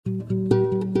When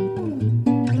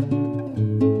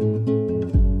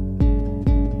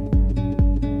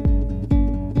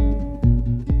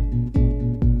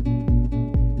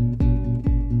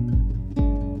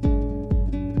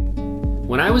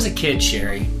I was a kid,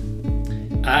 Sherry,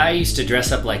 I used to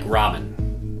dress up like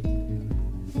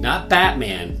Robin. Not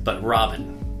Batman, but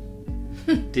Robin.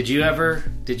 Did you ever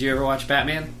watch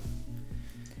Batman?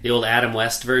 The old Adam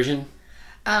West version?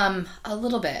 A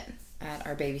little bit. At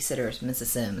our babysitters, Mrs.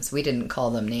 Sims. We didn't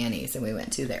call them nannies, and we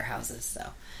went to their houses, so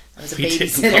I was a babysitter.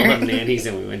 We didn't call them nannies,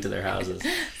 and we went to their houses.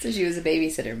 So she was a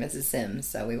babysitter, Mrs. Sims,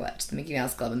 so we watched the Mickey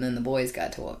Mouse Club, and then the boys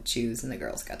got to choose, and the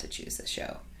girls got to choose the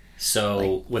show. So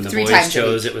like when the boys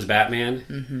chose it was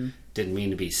Batman, didn't mean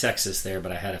to be sexist there,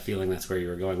 but I had a feeling that's where you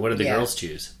were going. What did the girls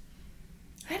choose?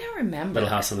 I don't remember. Little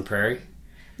House on the Prairie?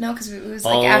 No, because it was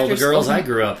all like after the girls school. I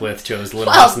grew up with chose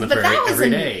Little House on the Prairie every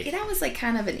day. That was like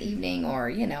kind of an evening or,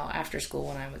 after school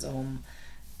when I was home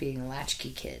being a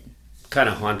latchkey kid. Kind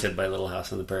of haunted by Little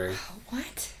House on the Prairie.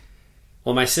 What?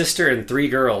 Well, my sister and 3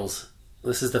 girls,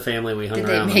 this is the family we hung around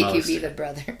the most. Did they make you be the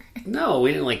brother? No,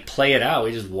 we didn't play it out.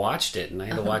 We just watched it, and I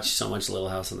had to watch so much Little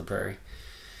House on the Prairie.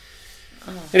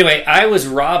 Oh. Anyway, I was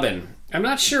Robin. I'm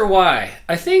not sure why.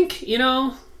 I think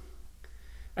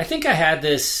I had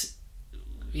this,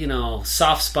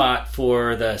 soft spot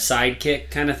for the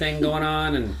sidekick kind of thing going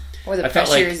on, and or the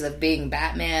pressures of being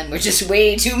Batman were just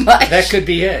way too much. That could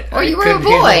be it. Or you were a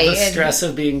boy. The stress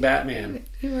of being Batman.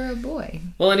 You were a boy.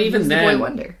 Well, and even then, the boy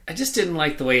wonder. I just didn't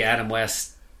like the way Adam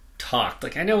West talked.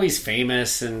 I know he's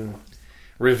famous and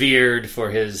revered for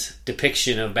his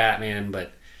depiction of Batman,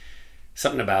 but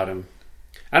something about him.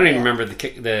 I don't even remember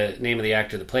the name of the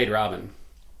actor that played Robin.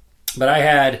 But I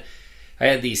had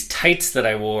these tights that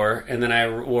I wore, and then I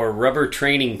wore rubber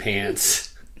training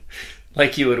pants,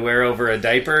 like you would wear over a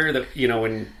diaper that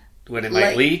when it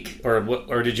might leak,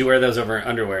 or did you wear those over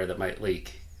underwear that might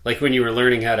leak, like when you were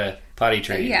learning how to potty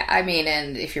train? Yeah,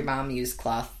 and if your mom used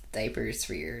cloth diapers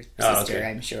for your sister,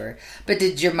 I'm sure. But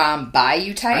did your mom buy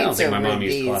you tights? I don't think my mom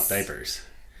used cloth diapers.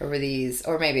 Or were these,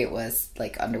 or maybe it was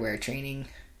like underwear training.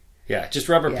 Yeah, just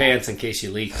rubber pants in case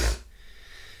you leaked it.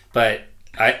 But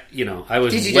I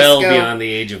was well beyond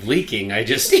the age of leaking.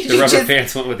 The rubber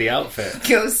pants went with the outfit.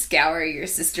 Go scour your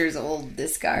sister's old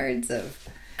discards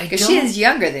because she is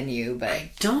younger than you. But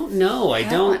I don't know. I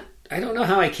don't know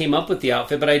how I came up with the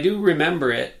outfit, but I do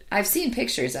remember it. I've seen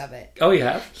pictures of it. Oh, you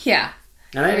have? Yeah.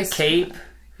 And I had a cape.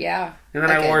 Yeah. And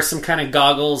then I wore some kind of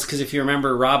goggles because if you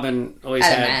remember, Robin always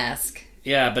had a mask.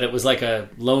 Yeah, but it was like a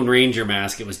Lone Ranger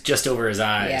mask. It was just over his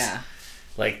eyes. Yeah.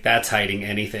 Like that's hiding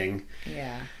anything.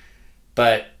 Yeah.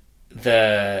 But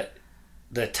the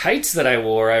tights that I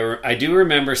wore, I do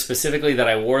remember specifically that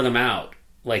I wore them out,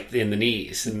 like in the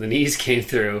knees, and the knees came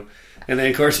through. And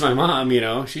then, of course, my mom,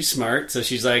 she's smart, so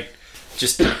she's like,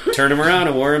 just turn them around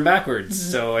and wore them backwards.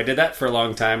 Mm-hmm. So I did that for a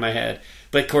long time.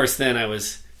 But of course, then I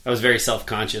was very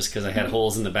self-conscious because I had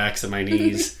holes in the backs of my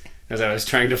knees as I was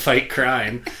trying to fight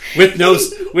crime with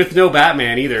no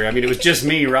Batman either. I mean, it was just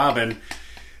me, Robin.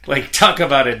 Talk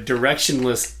about a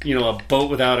directionless, a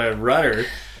boat without a rudder,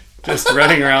 just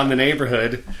running around the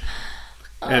neighborhood.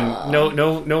 And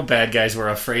no bad guys were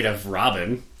afraid of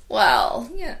Robin.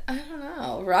 Well, yeah, I don't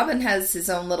know. Robin has his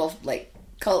own little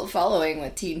cult following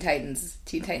with Teen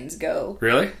Titans Go.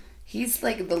 Really? He's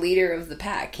the leader of the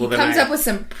pack. He comes up with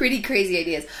some pretty crazy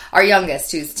ideas. Our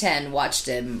youngest, who's 10, watched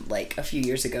him a few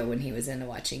years ago when he was into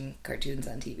watching cartoons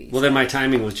on TV. Well, then my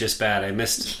timing was just bad. I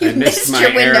missed my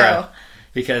era.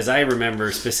 Because I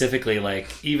remember specifically,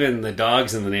 even the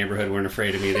dogs in the neighborhood weren't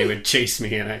afraid of me. They would chase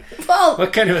me, and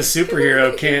what kind of a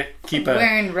superhero can't keep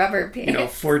wearing rubber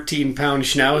pants, 14-pound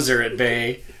schnauzer at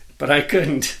bay? But I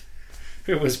couldn't.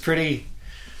 It was pretty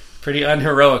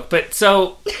unheroic. But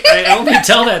so I only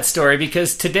tell that story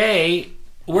because today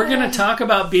we're going to talk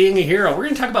about being a hero. We're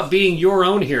going to talk about being your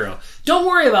own hero. Don't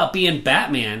worry about being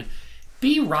Batman.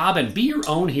 Be Robin. Be your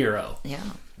own hero. Yeah.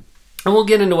 And we'll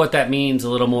get into what that means a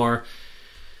little more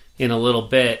in a little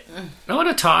bit. I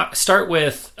want to start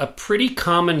with a pretty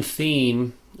common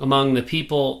theme among the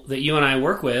people that you and I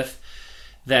work with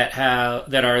that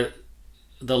are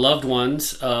the loved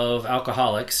ones of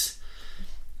alcoholics.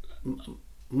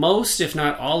 Most, if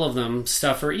not all of them,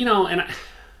 suffer, and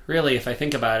really, if I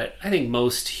think about it, I think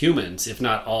most humans, if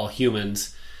not all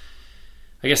humans,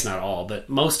 I guess not all, but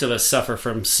most of us suffer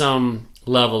from some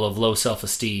level of low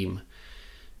self-esteem,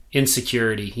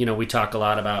 insecurity. We talk a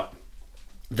lot about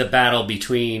the battle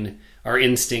between our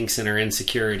instincts and our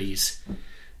insecurities.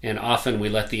 And often we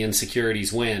let the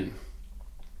insecurities win.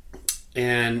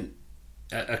 And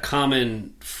a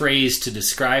common phrase to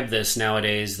describe this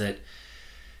nowadays that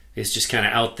is just kind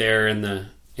of out there in the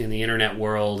in the internet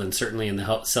world, and certainly in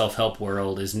the self-help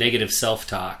world, is negative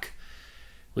self-talk.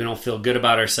 We don't feel good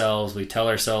about ourselves. We tell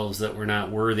ourselves that we're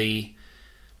not worthy.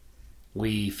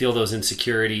 We feel those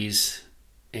insecurities,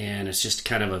 and it's just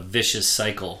kind of a vicious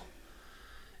cycle.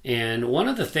 And one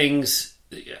of the things,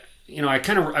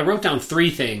 I wrote down 3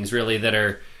 things really that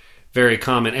are very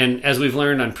common. And as we've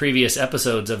learned on previous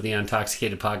episodes of the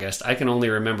Untoxicated podcast, I can only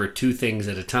remember 2 things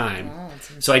at a time. Oh,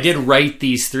 so I did write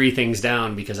these 3 things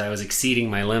down because I was exceeding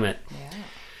my limit. Yeah.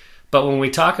 But when we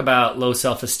talk about low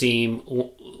self-esteem,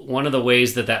 one of the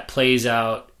ways that plays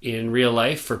out in real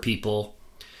life for people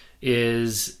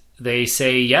is they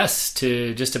say yes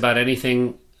to just about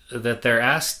anything that they're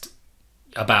asked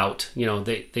about.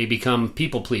 They become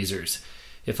people pleasers.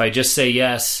 If I just say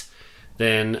yes,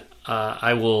 then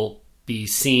I will be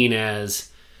seen as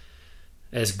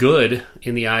good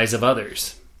in the eyes of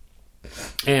others.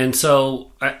 And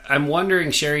so I'm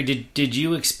wondering, Sherry, did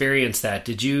you experience that?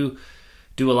 Did you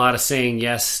do a lot of saying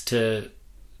yes to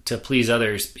please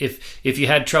others? If you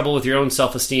had trouble with your own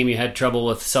self-esteem, you had trouble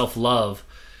with self-love,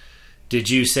 did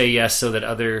you say yes so that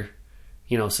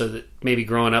so that maybe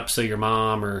growing up, so your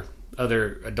mom or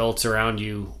other adults around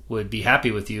you would be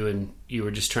happy with you, and you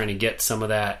were just trying to get some of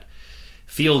that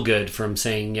feel good from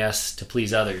saying yes to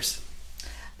please others?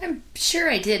 I'm sure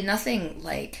I did. Nothing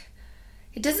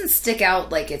it doesn't stick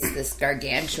out like it's this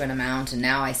gargantuan amount and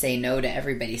now I say no to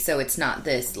everybody, so it's not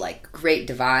this great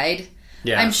divide.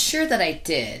 Yeah. I'm sure that I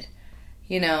did.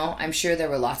 I'm sure there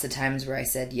were lots of times where I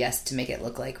said yes to make it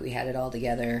look like we had it all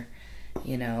together,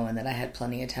 and that I had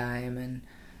plenty of time and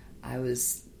I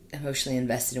was emotionally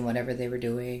invested in whatever they were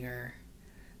doing, or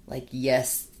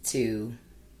yes to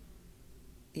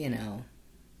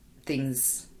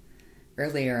things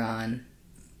earlier on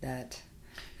that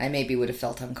I maybe would have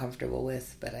felt uncomfortable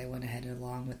with, but I went ahead and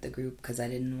along with the group because I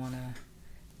didn't want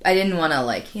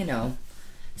to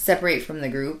separate from the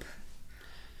group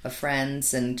of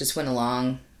friends, and just went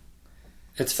along.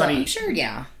 It's funny. I'm sure,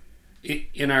 yeah.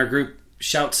 In our group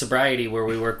Shout Sobriety, where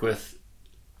we work with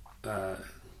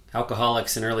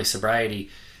alcoholics in early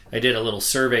sobriety, I did a little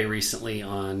survey recently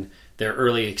on their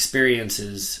early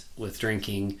experiences with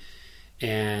drinking,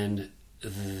 and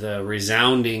the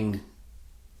resounding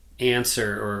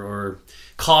answer or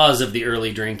cause of the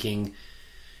early drinking.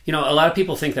 A lot of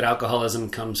people think that alcoholism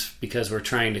comes because we're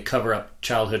trying to cover up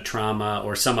childhood trauma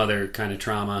or some other kind of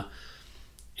trauma.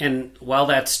 And while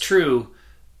that's true,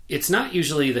 it's not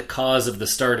usually the cause of the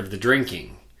start of the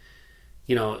drinking.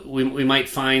 We might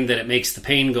find that it makes the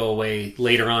pain go away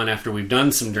later on after we've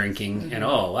done some drinking, mm-hmm. and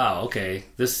oh wow, okay,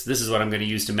 this is what I'm going to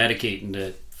use to medicate and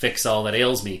to fix all that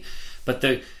ails me. But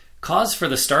the cause for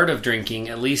the start of drinking,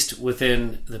 at least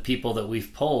within the people that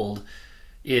we've polled,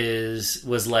 was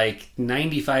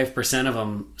 95% of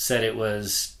them said it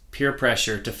was peer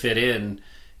pressure to fit in.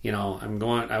 I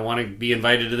want to be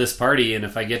invited to this party, and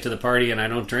if I get to the party and I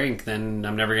don't drink, then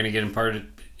I'm never going to get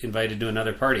invited to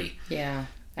another party. Yeah.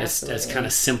 As kind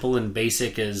of simple and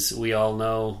basic as we all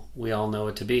know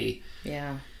it to be.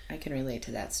 Yeah, I can relate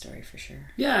to that story for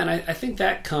sure. Yeah, and I think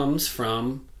that comes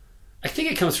from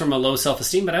a low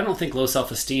self-esteem, but I don't think low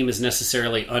self-esteem is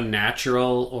necessarily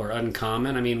unnatural or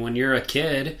uncommon. I mean, when you're a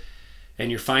kid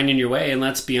and you're finding your way, and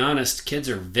let's be honest, kids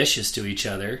are vicious to each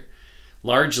other,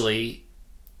 largely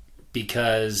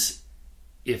because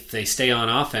if they stay on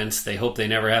offense, they hope they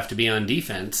never have to be on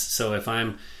defense. So if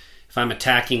I'm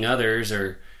attacking others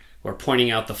or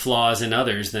pointing out the flaws in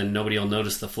others, then nobody will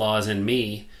notice the flaws in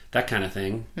me, that kind of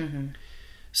thing. Mm-hmm.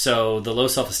 So the low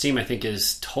self-esteem, I think,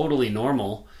 is totally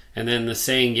normal. And then the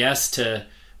saying yes to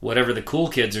whatever the cool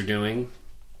kids are doing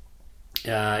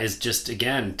is just,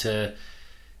 again, to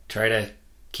try to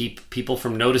keep people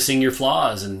from noticing your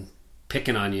flaws and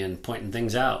picking on you and pointing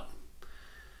things out.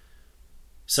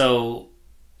 So,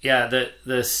 yeah,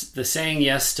 the saying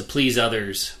yes to please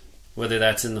others, whether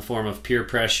that's in the form of peer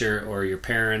pressure or your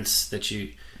parents, that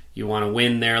you want to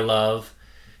win their love,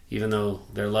 even though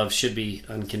their love should be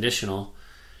unconditional.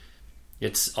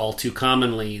 It's all too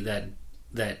commonly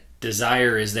that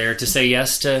desire is there to say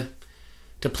yes to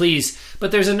please.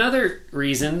 But there's another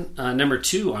reason, number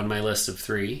 2 on my list of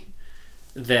 3,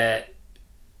 that,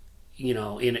 in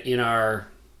our,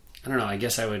 I don't know, I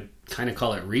guess I would kind of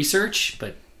call it research,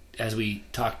 but as we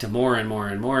talk to more and more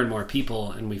and more and more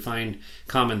people and we find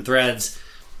common threads,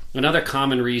 another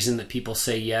common reason that people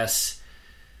say yes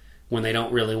when they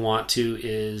don't really want to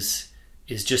is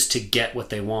just to get what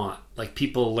they want. Like,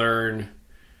 people learn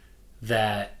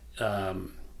that,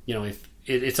 if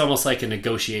it's almost like a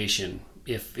negotiation.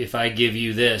 If I give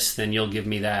you this, then you'll give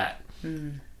me that.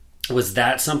 Mm. Was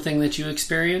that something that you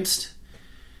experienced,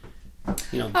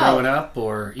 growing up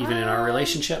or even in our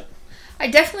relationship? I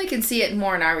definitely can see it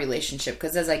more in our relationship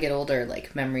because as I get older,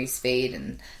 like memories fade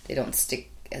and they don't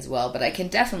stick as well. But I can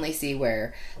definitely see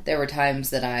where there were times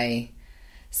that I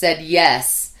said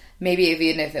yes, maybe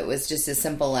even if it was just as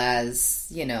simple as,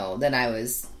 you know, then I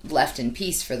was left in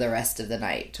peace for the rest of the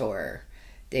night, or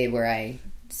day where I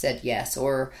said yes,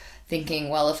 or thinking,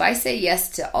 well, if I say yes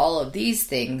to all of these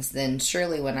things, then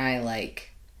surely when I like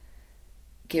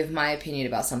give my opinion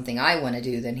about something I want to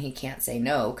do, then he can't say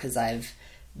no because I've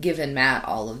given Matt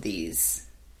all of these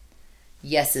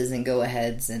yeses and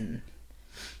go-aheads, and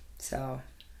so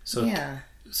yeah.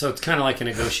 So it's kind of like a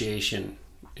negotiation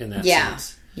in that yeah.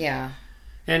 sense. Yeah.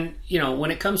 And, you know,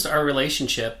 when it comes to our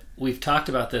relationship, we've talked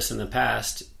about this in the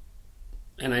past,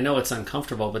 and I know it's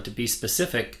uncomfortable, but to be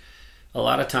specific, a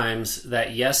lot of times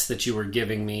that yes that you were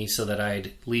giving me so that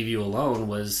I'd leave you alone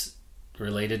was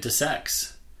related to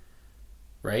sex.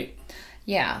 Right?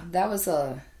 Yeah, that was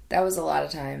a lot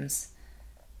of times.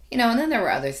 You know, and then there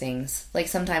were other things. Like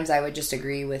sometimes I would just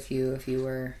agree with you if you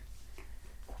were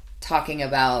talking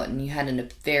about and you had a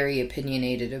very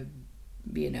opinionated,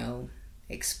 you know,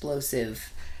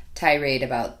 explosive tirade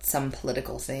about some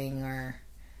political thing, or,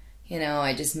 you know,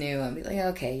 I just knew I'd be like,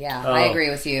 okay, yeah, I agree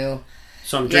with you.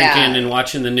 So I'm drinking and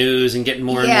watching the news and getting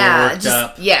more and more worked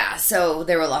up. Yeah, so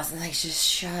there were lots of like, just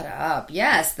shut up.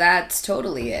 Yes, that's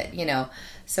totally it, you know.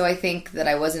 So I think that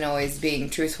I wasn't always being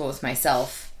truthful with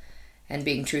myself and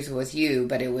being truthful with you,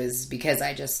 but it was because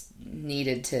I just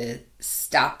needed to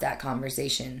stop that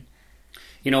conversation.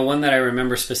 You know, one that I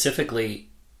remember specifically,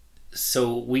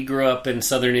 so we grew up in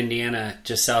southern Indiana,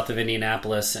 just south of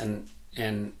Indianapolis, and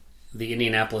the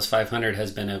Indianapolis 500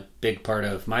 has been a big part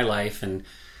of my life, and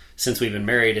since we've been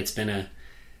married, it's been a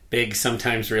big,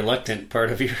 sometimes reluctant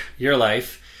part of your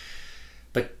life.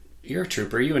 But you're a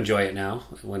trooper. You enjoy it now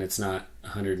when it's not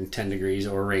 110 degrees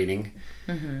or raining.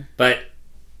 Mm-hmm. But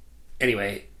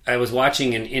anyway, I was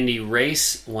watching an Indy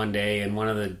race one day, and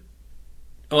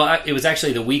it was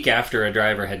actually the week after a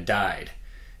driver had died.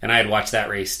 And I had watched that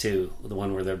race too, the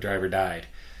one where the driver died.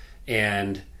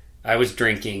 And I was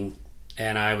drinking,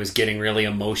 and I was getting really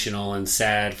emotional and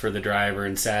sad for the driver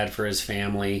and sad for his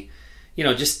family. You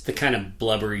know, just the kind of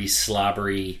blubbery,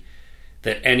 slobbery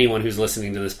that anyone who's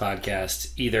listening to this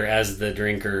podcast, either as the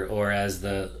drinker or as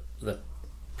the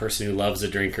person who loves a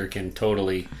drinker, can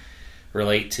totally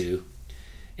relate to.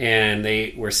 And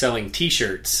they were selling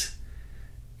T-shirts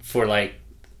for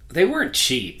they weren't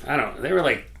cheap. They were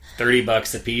like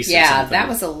 $30 a piece. Yeah, or something. That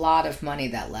was a lot of money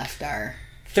that left our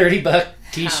 $30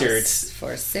 T-shirts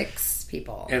for 6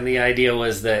 people. And the idea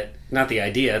was that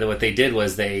what they did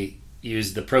was they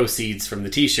used the proceeds from the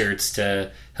T-shirts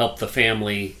to help the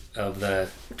family of the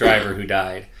driver who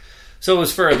died. So it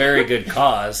was for a very good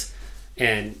cause.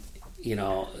 And, you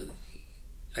know,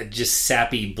 just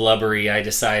sappy, blubbery, I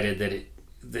decided that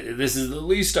this is the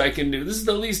least I can do. This is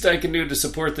the least I can do to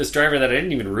support this driver that I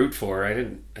didn't even root for. I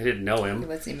didn't know him. He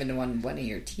wasn't even one of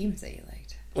your teams that you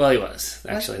liked. Well, he was.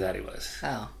 Actually, that he was.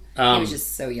 Oh. He was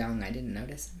just so young, I didn't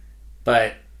notice him.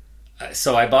 But,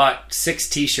 so I bought 6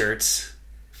 T-shirts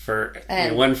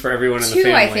one for everyone in the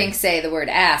family. 2, I think, say the word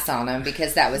ass on them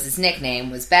because that was his nickname,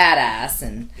 was Badass.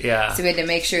 And yeah. So we had to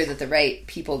make sure that the right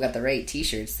people got the right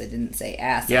T-shirts that didn't say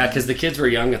ass. Yeah, because the kids were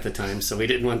young at the time, so we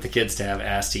didn't want the kids to have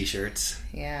ass T-shirts.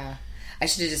 Yeah. I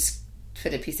should have just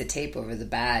put a piece of tape over the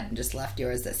bad and just left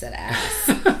yours that said ass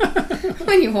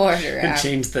when you wore it around. And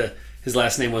changed his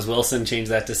last name was Wilson,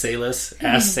 changed that to Salis.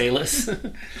 Ass Salis.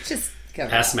 Just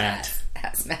cover Ass Matt.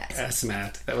 Ass Matt. Ass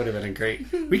Matt. That would have been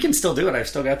great. We can still do it. I've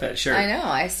still got that shirt. I know.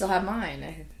 I still have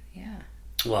mine. Yeah.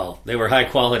 Well, they were high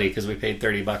quality because we paid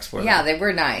 $30 for them. Yeah, they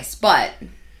were nice, but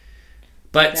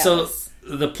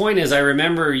the point is, I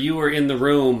remember you were in the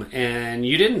room and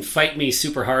you didn't fight me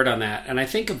super hard on that. And I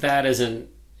think of that as an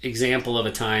example of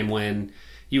a time when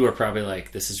you were probably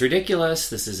like, this is ridiculous.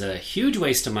 This is a huge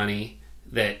waste of money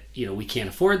that, you know, we can't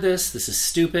afford this. This is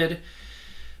stupid.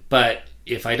 But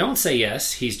if I don't say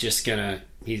yes, he's just gonna,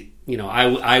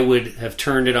 I would have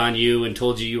turned it on you and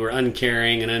told you were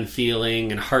uncaring and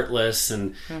unfeeling and heartless.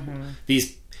 And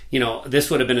these, this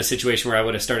would have been a situation where I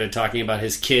would have started talking about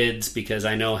his kids because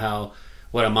I know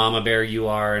what a mama bear you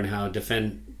are and how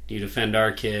you defend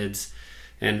our kids.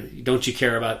 And don't you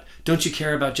care about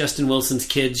Justin Wilson's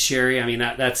kids, Sherry? I mean,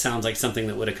 that sounds like something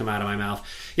that would have come out of my mouth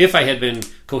if I had been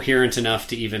coherent enough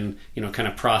to even, kind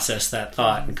of process that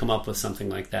thought and come up with something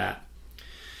like that.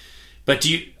 But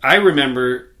I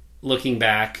remember looking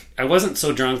back, I wasn't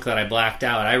so drunk that I blacked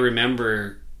out. I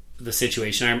remember the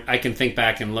situation. I can think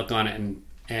back and look on it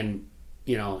and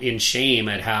in shame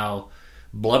at how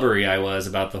blubbery I was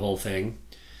about the whole thing.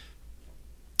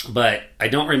 But I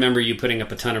don't remember you putting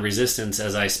up a ton of resistance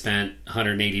as I spent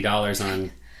 $180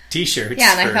 on T-shirts.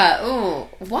 Yeah, and I thought, oh,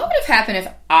 what would have happened if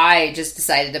I just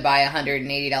decided to buy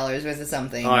 $180 worth of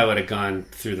something? Oh, I would have gone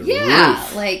through the roof. Yeah,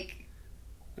 like...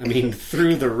 I mean,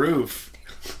 through the roof.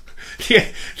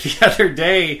 the other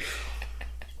day...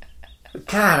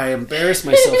 God, I embarrassed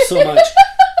myself so much.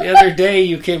 The other day,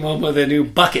 you came home with a new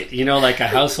bucket. You know, like a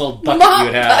household bucket you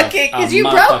would have. Bucket, because you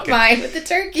broke mine with the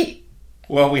turkey.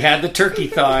 Well, we had the turkey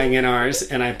thawing in ours,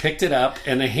 and I picked it up,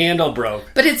 and the handle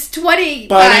broke. But it's 25 years old.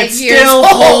 But it still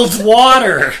holds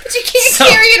water. But you can't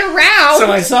carry it around. So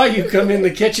I saw you come in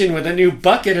the kitchen with a new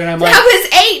bucket, and I'm like... That was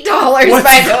 $8,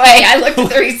 by the way. I looked at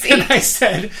the receipt. And I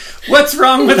said, what's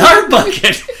wrong with our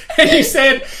bucket? And you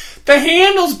said, the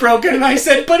handle's broken. And I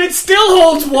said, but it still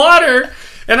holds water.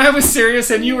 And I was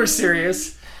serious, and you were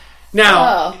serious.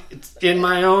 Now, in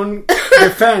my own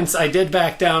defense, I did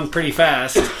back down pretty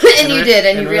fast. And you did,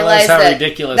 and you realized how that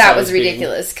ridiculous that was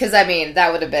ridiculous. Because, I mean,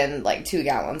 that would have been like 2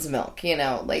 gallons of milk, you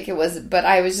know? Like, it was, but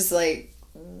I was just like,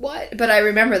 what? But I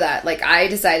remember that. Like, I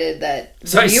decided that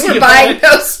when you were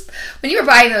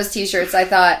buying those T-shirts, I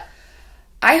thought,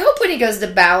 I hope when he goes to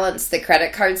balance the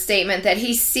credit card statement that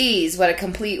he sees what a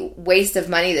complete waste of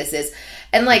money this is.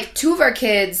 And, like, 2 of our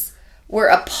kids were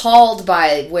appalled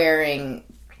by wearing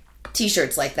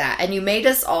T-shirts like that, and you made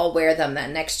us all wear them that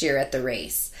next year at the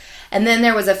race. And then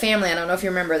there was a family, I don't know if you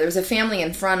remember, there was a family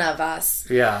in front of us.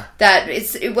 Yeah. That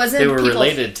it wasn't they were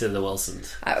related to the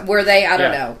Wilsons. Were they? I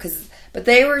don't know. But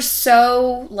they were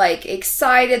so, like,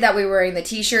 excited that we were wearing the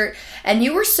T-shirt, and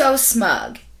you were so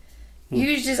smug.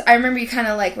 I remember you kind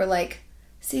of, like, were like,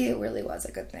 see, it really was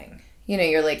a good thing. You know,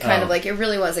 you're, like, kind of like, it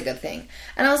really was a good thing.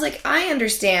 And I was like, I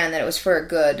understand that it was for a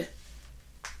good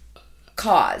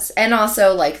cause. And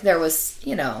also, like, there was,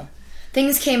 you know,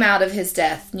 things came out of his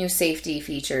death, new safety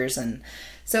features, and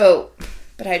so,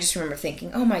 but I just remember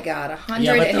thinking, oh my God, $180.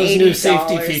 Yeah, but those new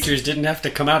safety features didn't have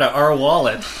to come out of our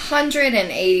wallet.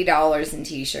 $180 in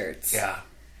T-shirts. Yeah.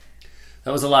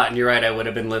 That was a lot, and you're right, I would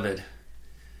have been livid.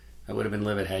 I would have been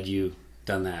livid had you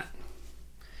done that.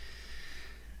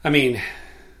 I mean,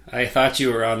 I thought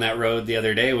you were on that road the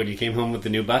other day when you came home with the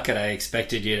new bucket. I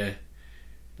expected you to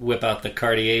whip out the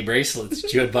Cartier bracelets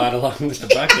that you had bought along with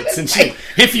the bucket. Since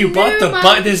if you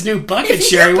bought this new bucket,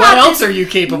 Sherry, what else are you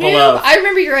capable of? I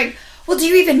remember you were like, well, do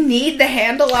you even need the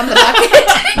handle on the bucket?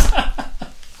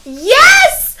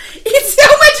 Yes! It's so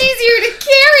much easier to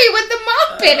carry with the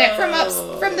mop in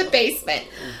it from the basement.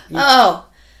 Oh,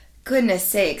 goodness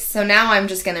sakes. So now I'm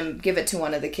just going to give it to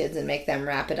one of the kids and make them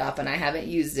wrap it up, and I haven't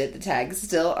used it. The tag's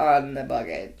still on the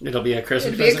bucket. It'll be a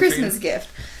Christmas present. It'll be a Christmas gift.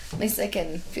 At least I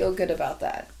can feel good about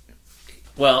that.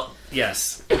 Well,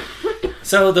 yes.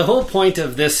 So the whole point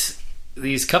of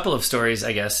these couple of stories,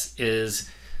 I guess, is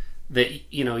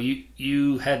that, you know,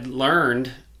 you had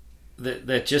learned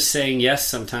that just saying yes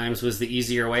sometimes was the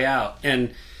easier way out.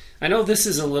 And I know this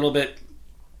is a little bit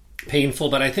painful,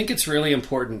 but I think it's really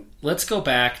important. Let's go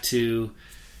back to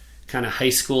kind of high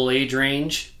school age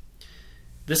range.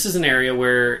 This is an area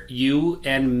where you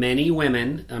and many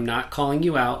women, I'm not calling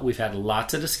you out, we've had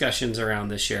lots of discussions around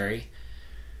this, Sherry,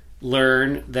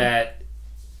 learn that,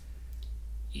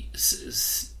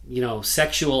 you know,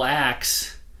 sexual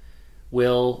acts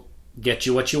will get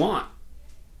you what you want.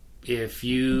 If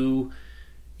you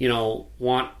know,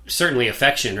 want certainly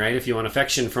affection, right? If you want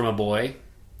affection from a boy,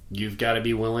 you've got to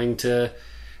be willing to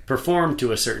perform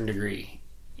to a certain degree.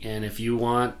 And if you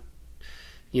want,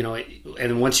 you know,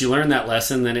 and once you learn that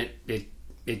lesson, then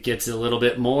it gets a little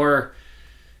bit more,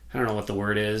 I don't know what the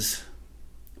word is,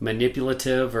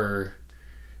 manipulative,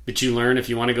 but you learn if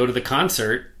you want to go to the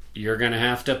concert, you're going to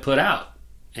have to put out.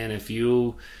 And if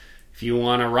you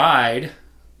want to ride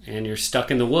and you're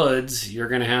stuck in the woods, you're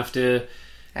going to have to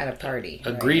at a party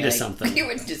agree to something. You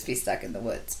wouldn't just be stuck in the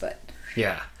woods, but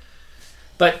yeah.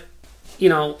 But, you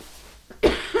know,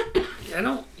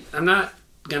 I'm not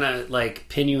going to, like,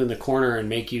 pin you in the corner and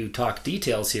make you talk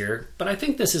details here, but I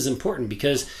think this is important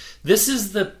because this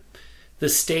is the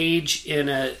stage in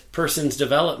a person's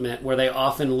development where they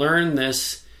often learn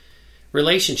this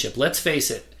relationship. Let's face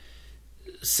it,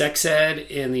 sex ed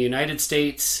in the United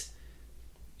States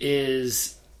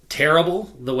is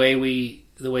terrible, the way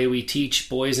we teach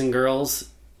boys and girls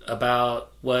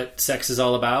about what sex is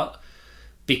all about.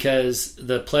 Because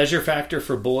the pleasure factor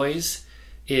for boys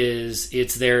is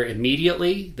it's there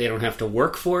immediately. They don't have to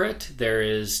work for it. There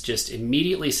is just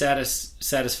immediately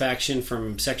satisfaction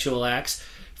from sexual acts.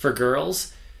 For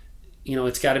girls, you know,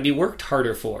 it's got to be worked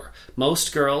harder for.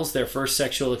 Most girls, their first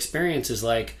sexual experience is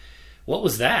like, what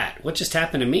was that? What just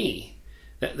happened to me?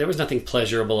 There was nothing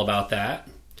pleasurable about that.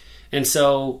 And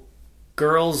so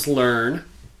girls learn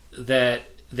that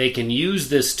they can use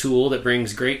this tool that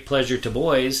brings great pleasure to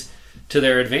boys to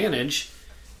their advantage,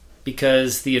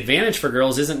 because the advantage for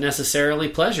girls isn't necessarily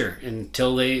pleasure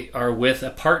until they are with a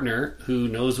partner who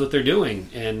knows what they're doing.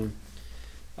 And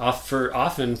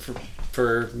often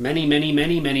for many, many,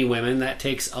 many, many women, that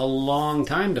takes a long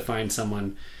time to find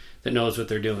someone that knows what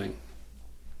they're doing.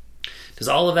 Does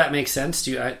all of that make sense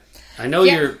to you? I know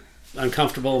you're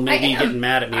uncomfortable, maybe getting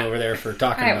mad at me over there for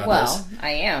talking about this. Well,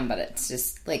 I am, but it's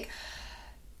just like,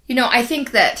 I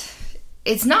think that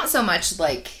it's not so much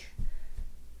like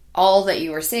all that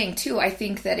you were saying too. I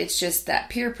think that it's just that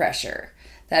peer pressure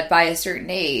that by a certain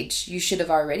age you should have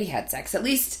already had sex, at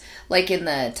least like in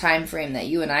the time frame that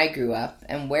you and I grew up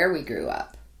and where we grew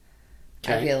up.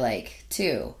 Okay. I feel like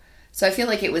too. So I feel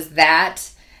like it was that,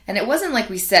 and it wasn't like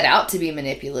we set out to be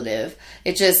manipulative.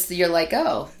 It just, you're like,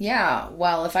 oh yeah,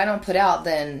 well, if I don't put out,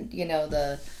 then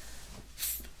the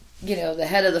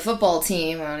head of the football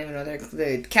team, I don't even know,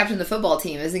 the captain of the football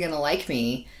team isn't going to like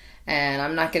me, and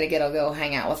I'm not going to get to go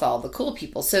hang out with all the cool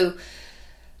people. So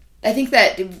I think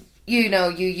that, you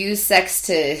use sex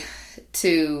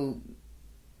to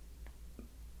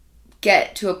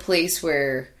get to a place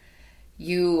where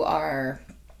you are,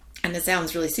 and it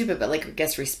sounds really stupid, but like, I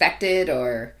guess, respected,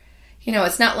 or,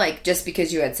 it's not like just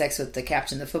because you had sex with the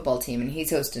captain of the football team and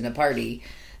he's hosting a party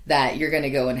that you're going to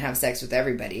go and have sex with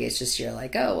everybody. It's just, you're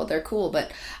like, oh, well, they're cool.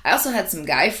 But I also had some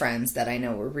guy friends that I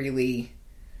know were really,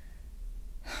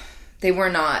 they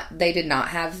did not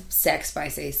have sex by,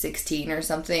 say, 16 or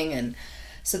something. And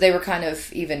so they were kind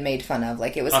of even made fun of.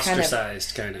 Like, it was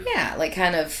ostracized, kind of. Yeah, like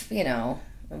kind of,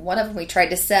 one of them we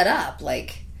tried to set up,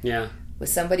 like, yeah, with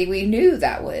somebody we knew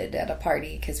that would at a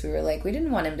party, because we were like, we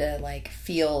didn't want him to, like,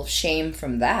 feel shame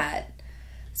from that.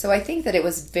 So I think that it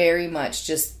was very much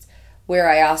just where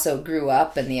I also grew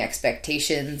up, and the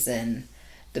expectations and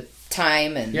the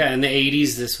time. And yeah, in the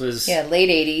 80s, this was... Yeah, late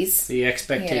 80s. The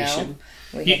expectation.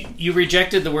 You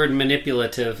rejected the word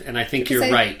manipulative, and I think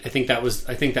you're right. I think that was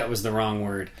the wrong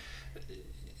word.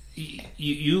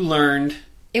 You learned...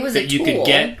 It was that a tool. You could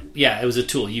get... Yeah, it was a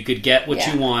tool. You could get what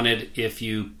you wanted if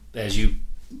you, as you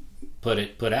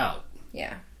put out.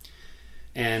 Yeah.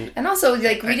 And also,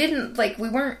 like, we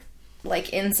weren't,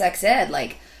 like, in sex ed,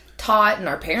 like, taught,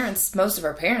 and most of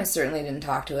our parents certainly didn't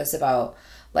talk to us about,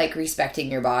 like,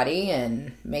 respecting your body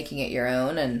and making it your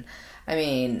own. And I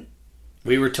mean,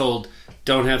 we were told,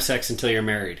 don't have sex until you're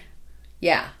married.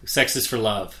 Yeah. Sex is for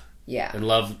love. Yeah. And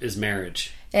love is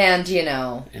marriage. And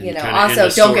also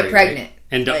don't get pregnant. Right?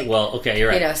 And don't, well, okay, you're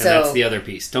right. And so that's the other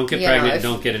piece. Don't get pregnant,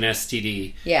 don't get an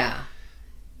STD. Yeah.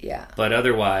 Yeah. But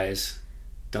otherwise,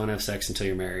 don't have sex until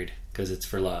you're married, because it's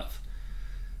for love.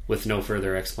 With no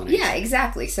further explanation. Yeah,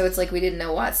 exactly. So it's like we didn't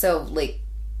know what. So, like,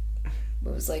 it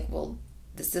was like, well,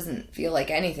 this doesn't feel like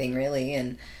anything, really.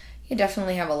 And you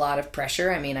definitely have a lot of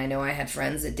pressure. I mean, I know I had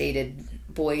friends that dated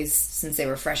boys since they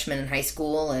were freshmen in high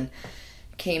school and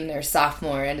came their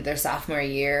end of their sophomore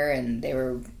year, and they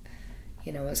were,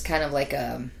 it was kind of like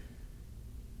a,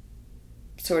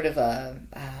 sort of a,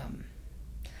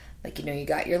 like, you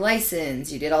got your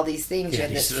license, you did all these things, you had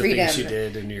this freedom. You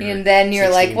did, and then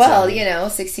you're 16, like, well,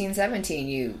 16,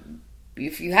 17,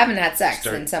 if you haven't had sex,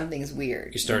 then something's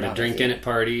weird. You started drinking at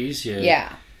parties. You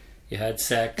had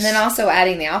sex. And then also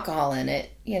adding the alcohol in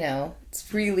it,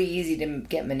 it's really easy to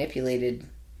get manipulated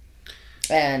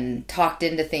and talked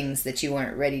into things that you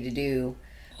weren't ready to do.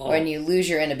 When you lose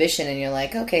your inhibition and you're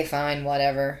like, okay, fine,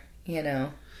 whatever, Yeah,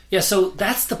 so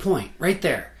that's the point right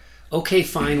there. Okay,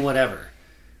 fine, whatever.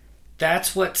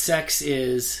 That's what sex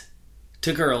is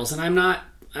to girls, and I'm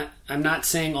not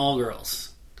saying all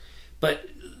girls, but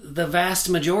the vast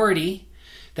majority,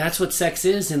 that's what sex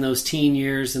is in those teen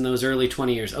years, in those early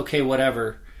 20 years. Okay,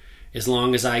 whatever, as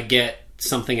long as I get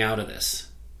something out of this.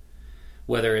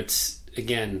 Whether it's,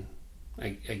 again, I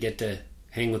get to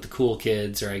hang with the cool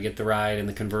kids, or I get the ride in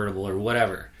the convertible, or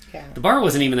whatever. Yeah. The bar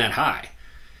wasn't even that high.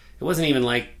 It wasn't even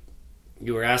like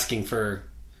you were asking for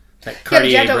that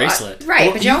Cartier bracelet. Right,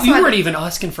 well, but you weren't even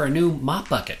asking for a new mop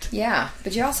bucket. Yeah,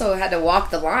 but you also had to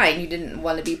walk the line. You didn't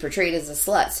want to be portrayed as a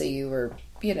slut, so you were,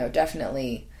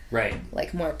 definitely right,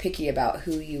 like more picky about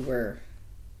who you were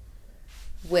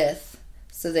with.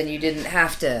 So then you didn't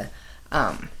have to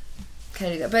kind of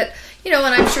do that. But and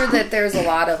I'm sure that there's a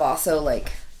lot of also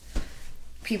like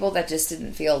people that just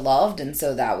didn't feel loved, and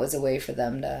so that was a way for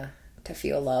them to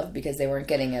feel loved because they weren't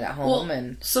getting it at home.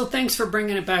 Well, so thanks for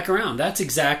bringing it back around. That's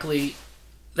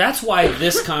why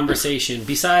this conversation,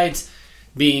 besides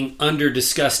being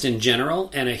under-discussed in general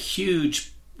and a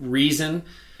huge reason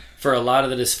for a lot of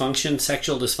the dysfunction,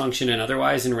 sexual dysfunction and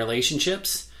otherwise in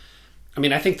relationships, I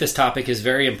mean, I think this topic is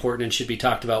very important and should be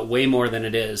talked about way more than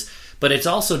it is. but it's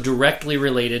also directly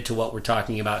related to what we're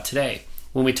talking about today.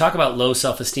 When we talk about low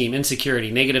self-esteem,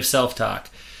 insecurity, negative self-talk,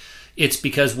 it's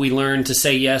because we learn to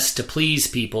say yes to please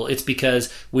people. It's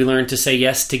because we learn to say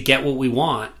yes to get what we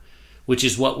want, which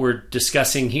is what we're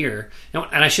discussing here. And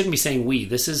I shouldn't be saying we.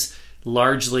 This is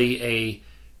largely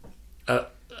a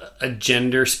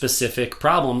gender-specific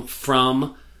problem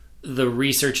from the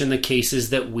research and the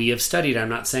cases that we have studied. I'm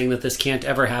not saying that this can't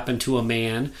ever happen to a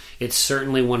man. It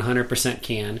certainly 100%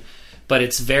 can. But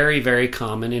it's very, very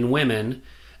common in women,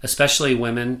 especially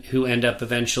women who end up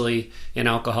eventually in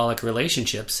alcoholic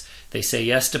relationships. They say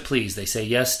yes to please. They say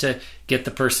yes to get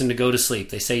the person to go to sleep.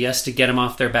 They say yes to get them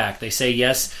off their back. They say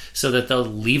yes so that they'll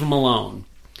leave them alone.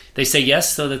 They say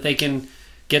yes so that they can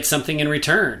get something in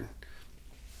return.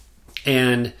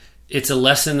 And it's a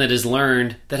lesson that is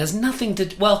learned that has nothing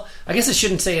to... Well, I guess I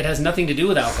shouldn't say it has nothing to do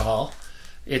with alcohol.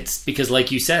 It's because,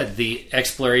 like you said, the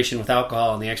exploration with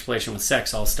alcohol and the exploration with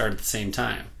sex all start at the same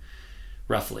time,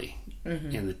 roughly,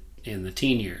 in the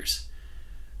teen years.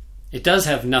 It does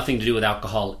have nothing to do with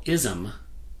alcoholism.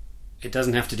 It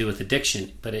doesn't have to do with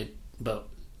addiction, but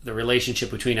the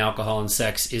relationship between alcohol and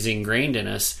sex is ingrained in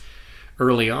us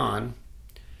early on.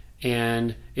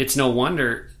 And it's no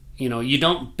wonder, you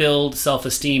don't build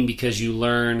self-esteem because you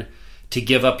learn to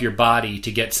give up your body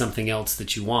to get something else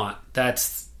that you want.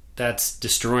 That's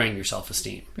destroying your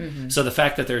self-esteem. So the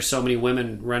fact that there's so many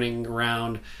women running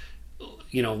around,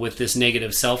 with this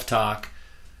negative self-talk,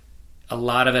 a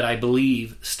lot of it, I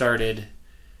believe, started,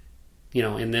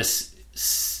 in this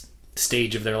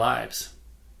stage of their lives.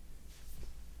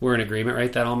 We're in agreement,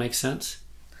 right? That all makes sense?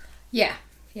 Yeah.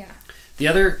 The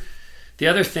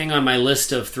other thing on my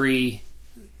list of 3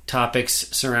 topics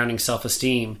surrounding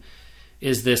self-esteem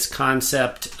is this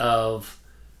concept of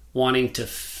wanting to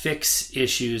fix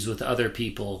issues with other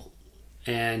people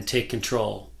and take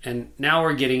control. And now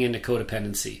we're getting into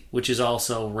codependency, which is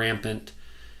also rampant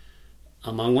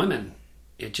among women.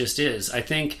 It just is. I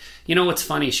think, what's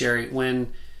funny, Sherry,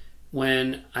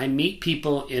 when I meet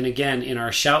people in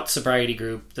our Shout Sobriety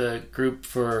group, the group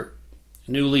for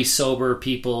newly sober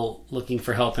people looking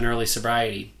for help in early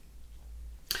sobriety,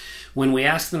 when we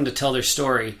ask them to tell their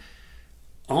story,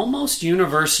 almost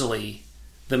universally,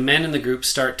 the men in the group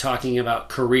start talking about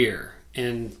career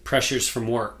and pressures from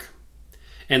work.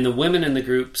 And the women in the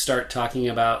group start talking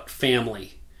about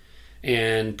family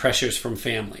and pressures from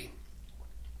family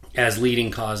as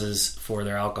leading causes for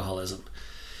their alcoholism.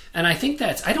 And I think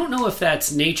I don't know if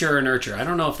that's nature or nurture. I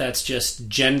don't know if that's just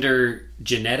gender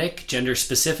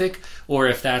specific, or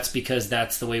if that's because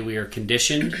that's the way we are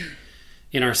conditioned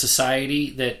in our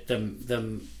society, that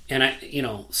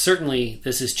certainly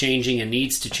this is changing and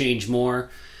needs to change more,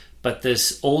 but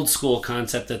this old school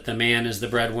concept that the man is the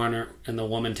breadwinner and the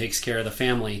woman takes care of the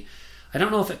family, I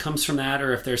don't know if it comes from that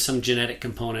or if there's some genetic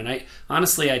component.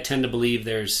 I tend to believe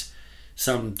there's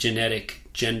some genetic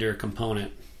gender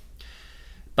component.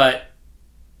 But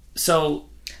so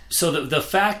the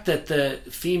fact that the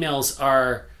females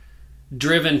are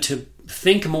driven to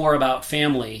think more about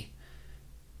family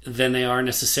than they are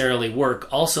necessarily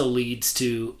work also leads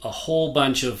to a whole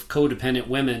bunch of codependent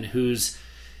women whose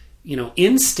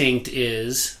instinct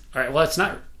is, all right, well, it's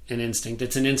not an instinct,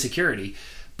 it's an insecurity,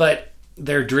 but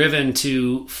they're driven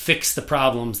to fix the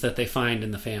problems that they find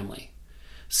in the family.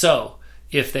 So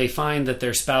if they find that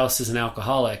their spouse is an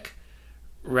alcoholic,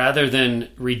 rather than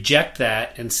reject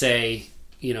that and say,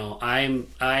 I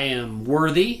am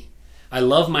worthy, I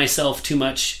love myself too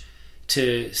much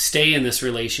to stay in this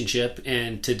relationship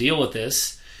and to deal with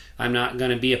this, I'm not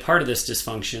going to be a part of this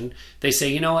dysfunction, they say,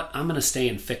 you know what, I'm going to stay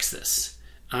and fix this.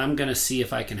 I'm going to see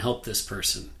if I can help this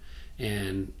person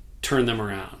and turn them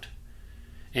around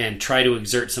and try to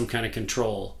exert some kind of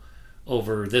control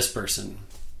over this person,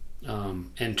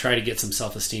 and try to get some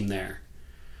self-esteem there.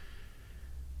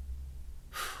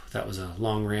 That was a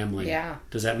long rambling. Yeah.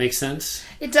 Does that make sense?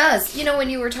 It does. When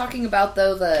you were talking about,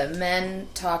 though, the men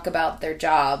talk about their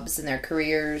jobs and their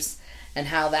careers and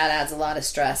how that adds a lot of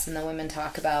stress, and the women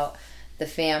talk about the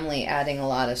family adding a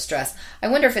lot of stress. I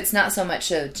wonder if it's not so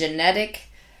much a genetic,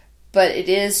 but it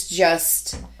is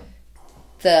just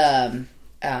the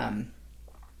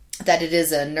that it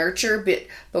is a nurture,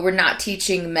 but we're not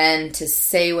teaching men to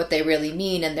say what they really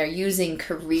mean, and they're using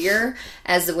career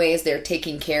as the way as they're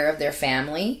taking care of their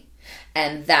family,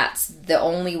 and that's the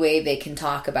only way they can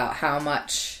talk about how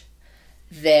much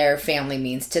their family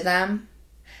means to them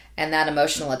and that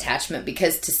emotional attachment.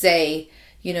 Because to say,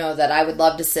 that I would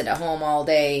love to sit at home all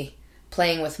day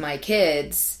playing with my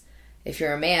kids, if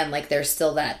you're a man, there's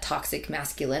still that toxic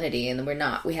masculinity, and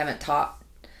we haven't taught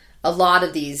a lot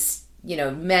of these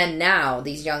men now,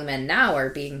 these young men now are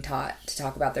being taught to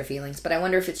talk about their feelings. But I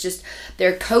wonder if it's just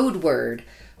their code word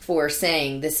for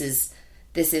saying this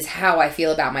is how I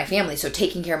feel about my family. So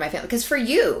taking care of my family. Because for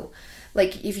you,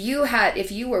 like if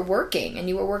you were working and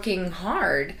you were working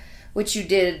hard, which you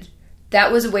did,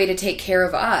 that was a way to take care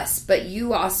of us. But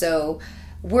you also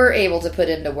were able to put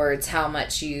into words how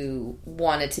much you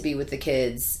wanted to be with the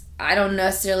kids. I don't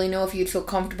necessarily know if you'd feel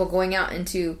comfortable going out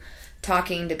into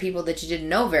talking to people that you didn't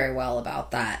know very well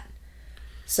about that.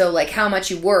 So like how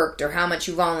much you worked or how much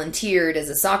you volunteered as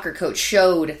a soccer coach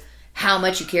showed how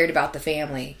much you cared about the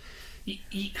family.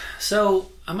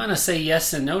 So I'm going to say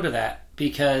yes and no to that,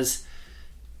 because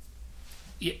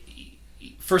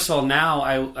first of all, now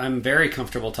I'm very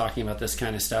comfortable talking about this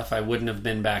kind of stuff. I wouldn't have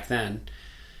been back then.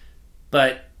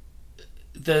 But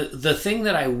the thing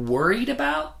that I worried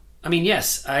about, I mean,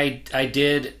 yes, I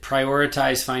did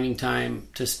prioritize finding time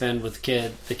to spend with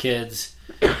the kids.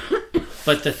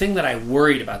 But the thing that I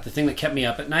worried about, the thing that kept me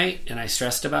up at night and I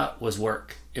stressed about, was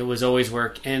work. It was always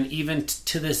work. And even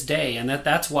to this day, and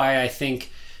that's why I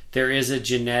think there is a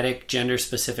genetic,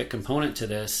 gender-specific component to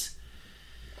this.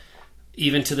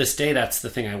 Even to this day, that's the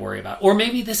thing I worry about. Or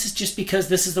maybe this is just because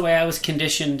this is the way I was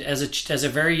conditioned as a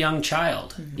very young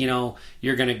child. Mm-hmm.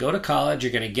 You're going to go to college,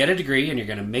 you're going to get a degree, and you're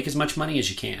going to make as much money as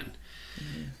you can.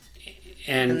 Mm-hmm.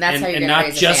 And that's how you're going to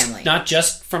raise a family. Not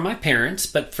just from my parents,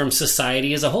 but from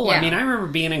society as a whole. Yeah. I mean, I remember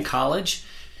being in college,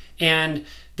 and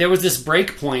there was this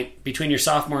break point between your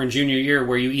sophomore and junior year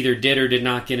where you either did or did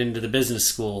not get into the business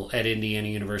school at Indiana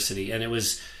University, and it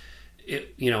was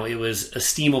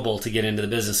esteemable to get into the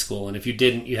business school, and if you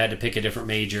didn't, you had to pick a different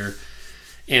major.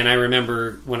 And I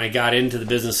remember when I got into the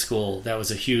business school, that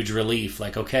was a huge relief.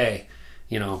 Like, okay,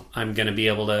 I'm going to be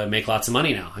able to make lots of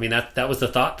money now. I mean, that was the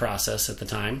thought process at the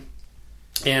time.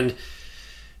 And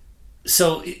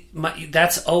so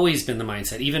that's always been the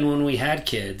mindset. Even when we had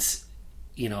kids,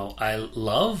 I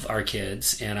love our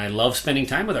kids and I love spending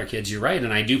time with our kids. You're right.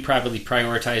 And I do probably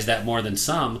prioritize that more than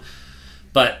some,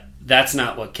 but that's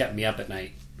not what kept me up at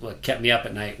night. What kept me up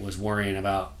at night was worrying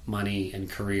about money and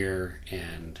career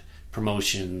and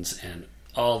promotions and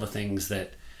all the things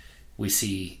that we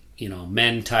see.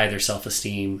 Men tie their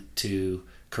self-esteem to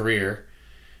career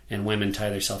and women tie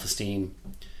their self-esteem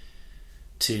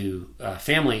to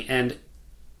family. And,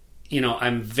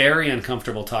 I'm very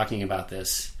uncomfortable talking about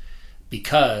this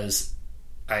because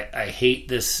I hate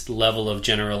this level of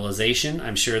generalization.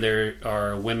 I'm sure there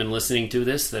are women listening to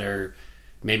this that are,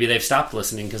 maybe they've stopped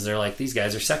listening because they're like, these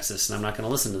guys are sexist and I'm not going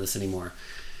to listen to this anymore.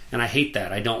 And I hate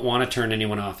that. I don't want to turn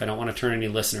anyone off. I don't want to turn any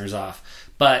listeners off.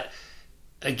 But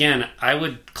again, I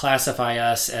would classify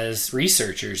us as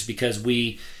researchers because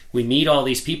we meet all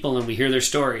these people and we hear their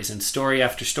stories, and story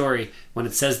after story, when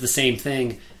it says the same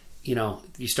thing,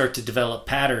 you start to develop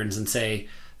patterns and say,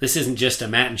 this isn't just a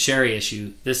Matt and Sherry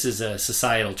issue. This is a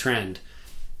societal trend,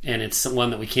 and it's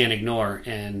one that we can't ignore.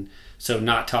 And so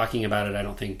not talking about it, I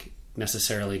don't think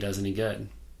necessarily does any good.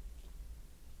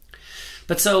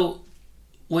 But so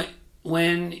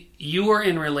when you were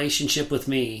in relationship with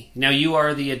me, now you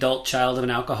are the adult child of an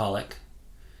alcoholic.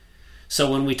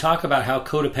 So when we talk about how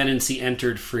codependency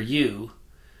entered for you,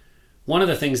 one of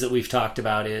the things that we've talked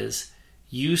about is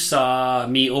you saw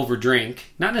me overdrink.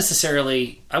 Not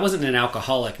necessarily, I wasn't an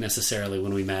alcoholic necessarily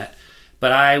when we met,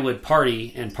 but I would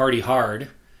party and party hard.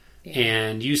 Yeah.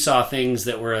 And you saw things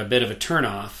that were a bit of a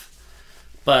turnoff,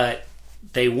 but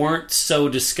they weren't so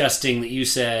disgusting that you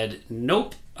said,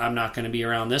 nope, I'm not going to be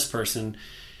around this person.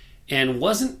 And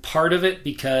wasn't part of it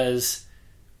because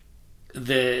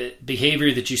the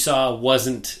behavior that you saw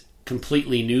wasn't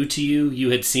completely new to you?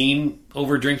 You had seen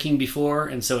over drinking before,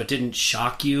 and so it didn't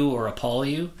shock you or appall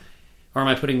you? Or am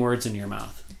I putting words in your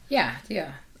mouth? Yeah.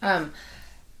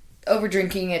 Over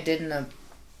drinking, it didn't,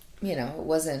 it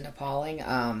wasn't appalling.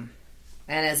 And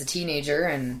as a teenager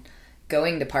and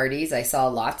going to parties, I saw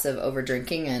lots of over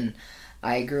drinking, and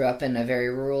I grew up in a very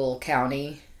rural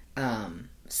county.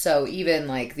 So even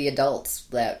like the adults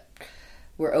that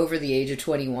were over the age of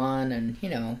 21 and,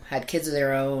 had kids of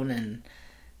their own, and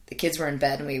the kids were in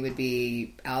bed and we would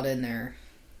be out in their,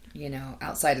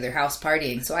 outside of their house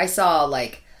partying. So I saw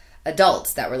like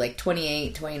adults that were like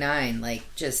 28, 29, like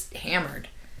just hammered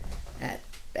at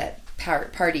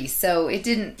parties. So it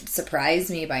didn't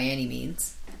surprise me by any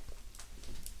means.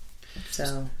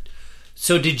 So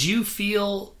did you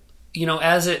feel,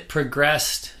 as it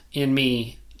progressed in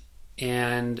me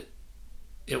and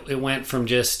it went from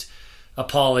just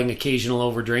appalling occasional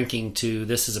over drinking to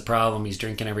this is a problem, he's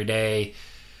drinking every day,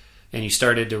 and you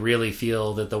started to really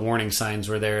feel that the warning signs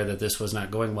were there that this was not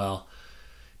going well,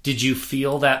 did you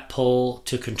feel that pull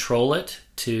to control it,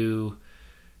 to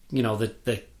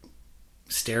the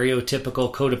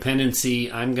stereotypical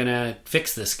codependency, I'm going to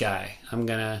fix this guy. I'm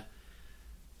going to...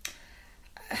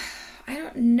 I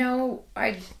don't know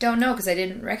because I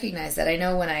didn't recognize that. I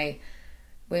know when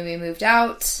we moved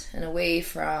out and away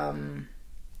from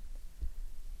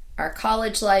our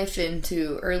college life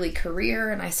into early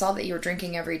career, and I saw that you were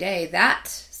drinking every day, that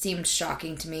seemed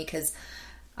shocking to me because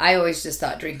I always just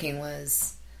thought drinking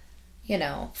was,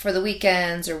 for the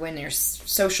weekends or when you're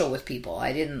social with people.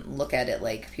 I didn't look at it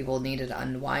like people needed to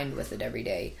unwind with it every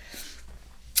day.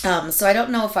 So I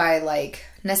don't know if I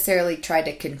necessarily tried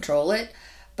to control it,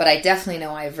 but I definitely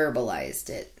know I verbalized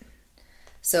it.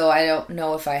 So I don't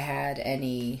know if I had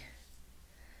any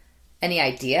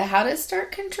idea how to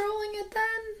start controlling it then.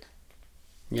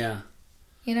 Yeah.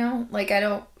 I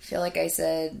don't feel like I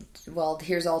said, well,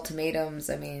 here's ultimatums.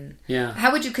 I mean, yeah.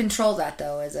 How would you control that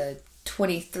though as a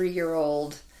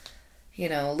 23-year-old,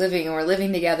 we're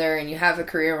living together and you have a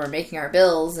career and we're making our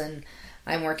bills and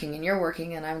I'm working and you're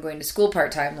working and I'm going to school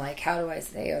part-time. How do I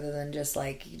say other than just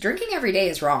drinking every day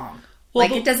is wrong.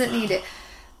 Well, it doesn't need it.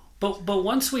 But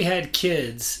once we had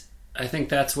kids, I think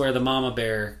that's where the mama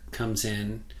bear comes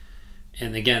in.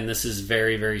 And again, this is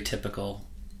very, very typical.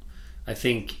 I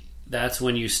think that's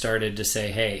when you started to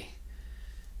say, hey,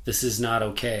 this is not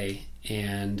okay.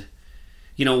 And,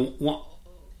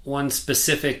 one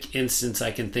specific instance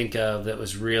I can think of that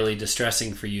was really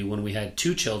distressing for you when we had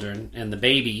 2 children and the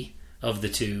baby of the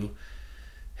 2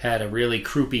 had a really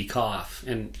croupy cough.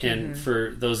 And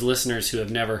for those listeners who have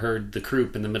never heard the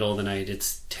croup in the middle of the night,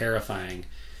 it's terrifying.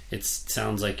 It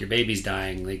sounds like your baby's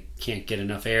dying. They can't get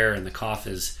enough air and the cough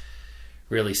is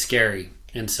really scary.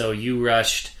 And so you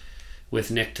rushed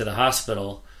with Nick to the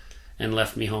hospital and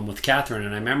left me home with Catherine.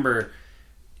 And I remember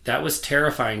that was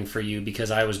terrifying for you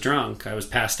because I was drunk. I was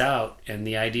passed out. And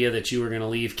the idea that you were going to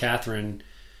leave Catherine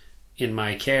in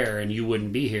my care and you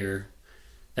wouldn't be here,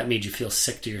 that made you feel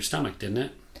sick to your stomach, didn't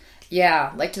it?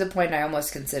 Yeah, to the point I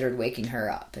almost considered waking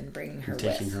her up and bringing her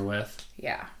taking her with.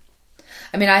 Yeah.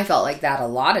 I mean, I felt like that a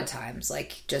lot of times,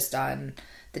 just on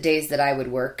the days that I would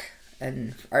work,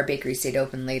 and our bakery stayed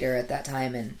open later at that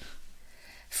time, and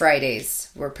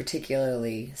Fridays were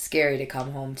particularly scary to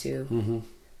come home to,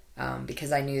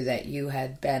 because I knew that you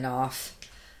had been off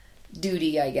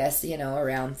duty, I guess,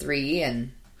 around 3,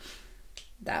 and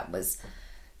that was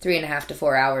 3.5 to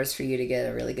 4 hours for you to get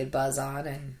a really good buzz on,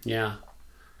 and yeah.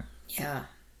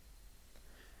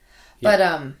 But,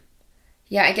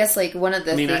 I guess, one of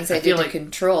the things I did to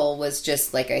control was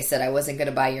just, like I said, I wasn't going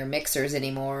to buy your mixers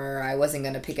anymore. I wasn't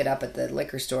going to pick it up at the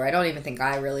liquor store. I don't even think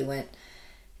I really went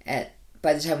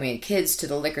by the time we had kids, to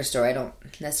the liquor store. I don't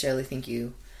necessarily think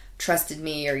you trusted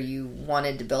me or you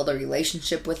wanted to build a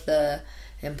relationship with the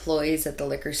employees at the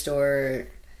liquor store.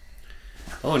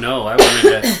 Oh, no. I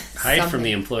wanted to hide from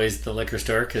the employees at the liquor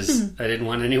store because I didn't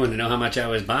want anyone to know how much I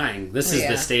was buying. This is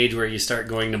the stage where you start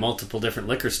going to multiple different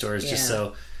liquor stores just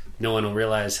so no one will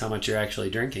realize how much you're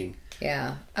actually drinking.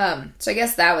 Yeah. So I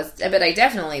guess that was... But I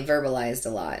definitely verbalized a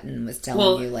lot and was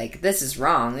telling you, this is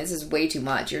wrong. This is way too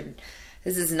much.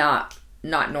 This is not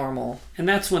normal. And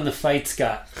that's when the fights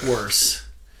got worse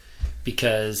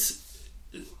because,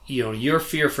 your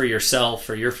fear for yourself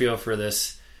or your fear for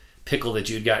this pickle that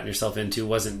you'd gotten yourself into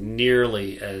wasn't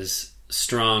nearly as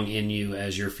strong in you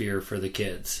as your fear for the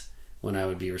kids when I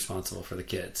would be responsible for the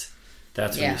kids.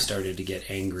 That's when you started to get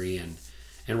angry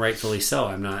and rightfully so.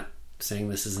 I'm not saying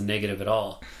this is a negative at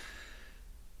all.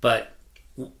 But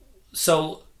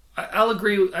so I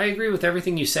agree with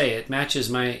everything you say. It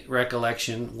matches my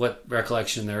recollection, what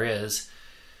recollection there is.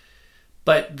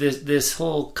 But this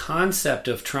whole concept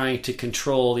of trying to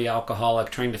control the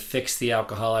alcoholic, trying to fix the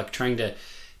alcoholic, trying to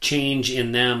change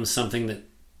in them something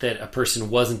that a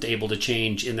person wasn't able to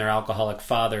change in their alcoholic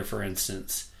father, for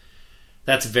instance.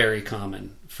 That's very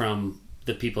common from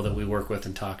the people that we work with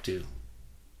and talk to.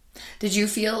 Did you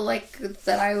feel like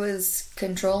that I was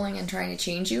controlling and trying to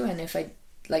change you? And if I,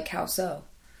 how so?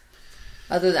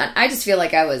 Other than, I just feel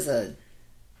like I was a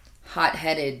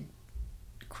hot-headed,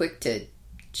 quick to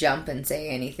jump and say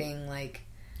anything,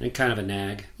 And kind of a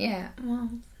nag. Yeah,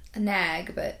 well, a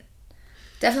nag, but...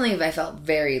 Definitely, I felt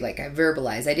very I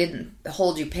verbalized. I didn't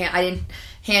hold you. I didn't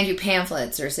hand you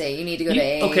pamphlets or say you need to go to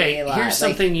AA. Okay, here's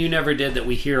something you never did that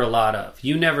we hear a lot of.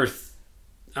 You never.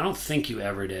 I don't think you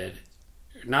ever did.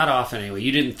 Not often, anyway.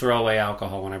 You didn't throw away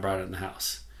alcohol when I brought it in the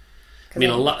house. I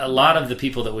mean, a lot of the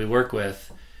people that we work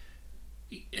with,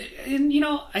 and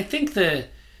I think the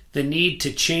need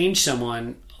to change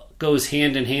someone goes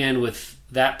hand in hand with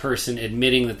that person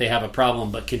admitting that they have a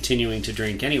problem but continuing to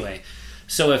drink anyway.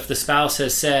 So if the spouse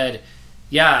has said,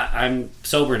 yeah, I'm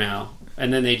sober now,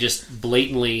 and then they just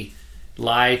blatantly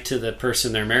lie to the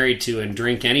person they're married to and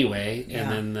drink anyway,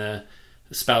 and then the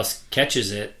spouse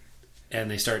catches it and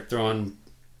they start throwing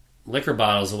liquor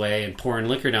bottles away and pouring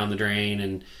liquor down the drain.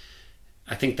 And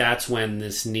I think that's when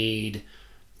this need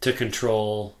to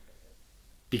control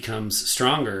becomes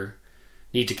stronger,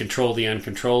 need to control the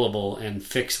uncontrollable and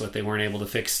fix what they weren't able to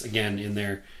fix again in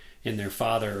their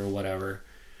father or whatever.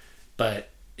 But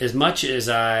as much as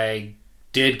I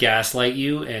did gaslight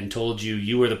you and told you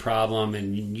you were the problem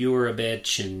and you were a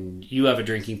bitch and you have a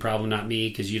drinking problem, not me,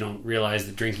 because you don't realize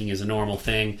that drinking is a normal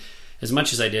thing, as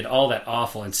much as I did all that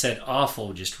awful and said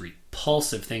awful, just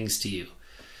repulsive things to you,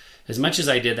 as much as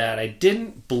I did that, I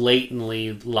didn't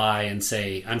blatantly lie and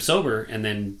say I'm sober and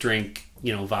then drink,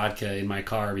 vodka in my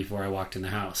car before I walked in the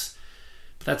house.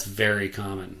 But that's very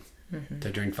common,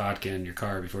 to drink vodka in your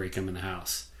car before you come in the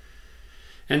house.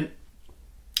 And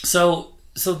so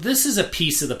this is a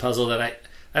piece of the puzzle that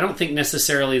I don't think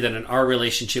necessarily that in our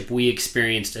relationship we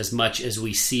experienced as much as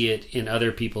we see it in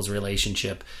other people's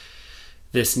relationship,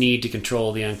 this need to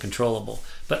control the uncontrollable.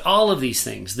 But all of these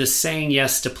things, this saying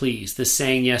yes to please, this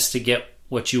saying yes to get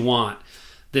what you want,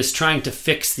 this trying to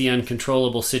fix the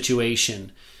uncontrollable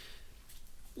situation,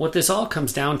 what this all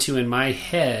comes down to in my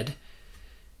head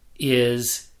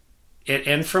is,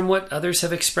 and from what others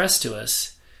have expressed to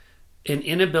us, an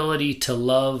inability to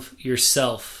love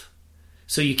yourself.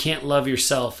 So you can't love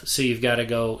yourself, so you've got to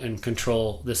go and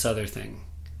control this other thing.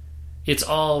 It's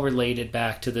all related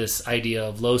back to this idea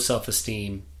of low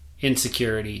self-esteem,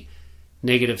 insecurity,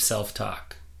 negative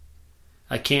self-talk.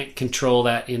 I can't control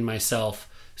that in myself,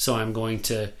 so I'm going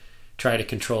to try to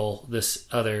control this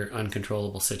other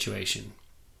uncontrollable situation.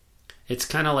 It's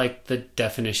kind of like the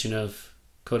definition of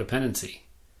codependency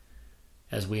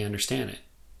as we understand it.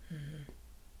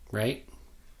 Right?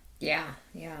 Yeah.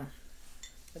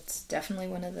 That's definitely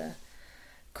one of the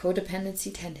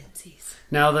codependency tendencies.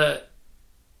 Now,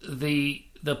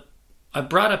 I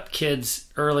brought up kids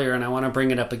earlier, and I want to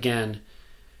bring it up again.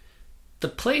 The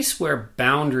place where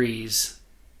boundaries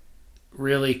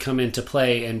really come into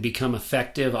play and become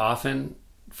effective often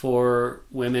for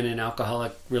women in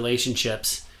alcoholic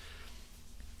relationships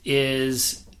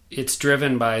is it's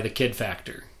driven by the kid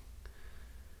factor.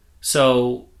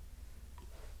 So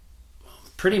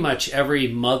pretty much every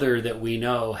mother that we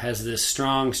know has this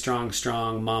strong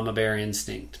mama bear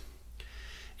instinct.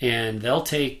 And they'll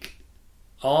take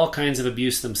all kinds of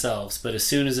abuse themselves, but as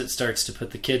soon as it starts to put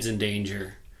the kids in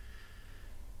danger,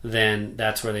 then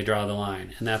that's where they draw the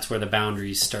line. And that's where the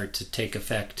boundaries start to take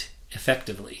effect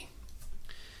effectively.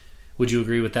 Would you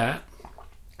agree with that?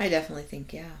 I definitely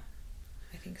think, yeah.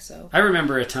 I think so. I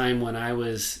remember a time when I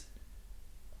don't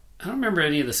remember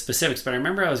any of the specifics, but I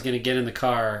remember I was going to get in the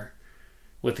car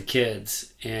with the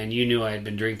kids, and you knew I had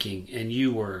been drinking, and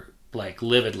you were like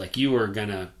livid, like you were going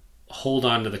to hold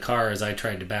on to the car as I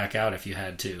tried to back out if you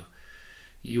had to.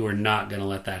 You were not going to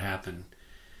let that happen.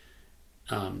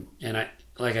 And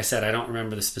like I said, I don't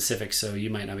remember the specifics, so you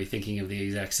might not be thinking of the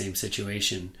exact same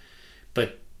situation.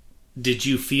 But did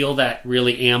you feel that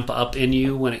really amp up in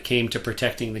you when it came to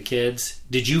protecting the kids?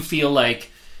 Did you feel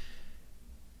like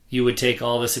you would take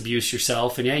all this abuse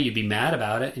yourself, and you'd be mad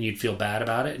about it, and you'd feel bad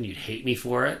about it, and you'd hate me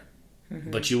for it,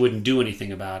 but you wouldn't do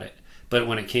anything about it? But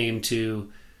when it came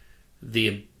to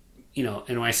the, and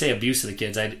when I say abuse of the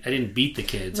kids, I didn't beat the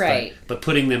kids, right? But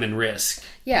putting them in risk.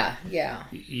 Yeah.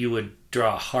 You would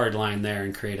draw a hard line there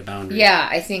and create a boundary. Yeah,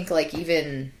 I think like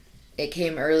even it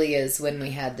came early as when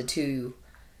we had the two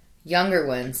younger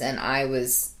ones, and I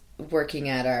was working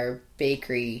at our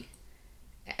bakery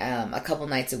a couple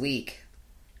nights a week,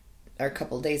 or a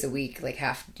couple days a week, like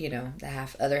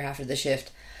other half of the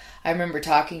shift. I remember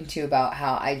talking to you about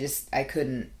how I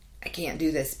can't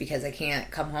do this because I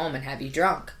can't come home and have you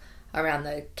drunk around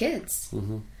the kids.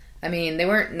 Mm-hmm. I mean, they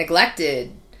weren't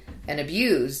neglected and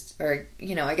abused, or,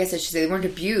 I guess I should say they weren't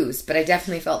abused, but I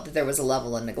definitely felt that there was a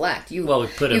level of neglect. We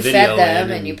put a video fed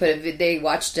them, in and you they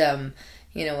watched, a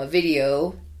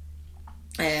video,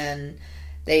 and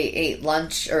they ate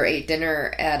lunch or ate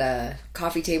dinner at a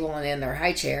coffee table and in their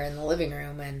high chair in the living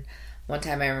room. And one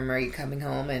time I remember you coming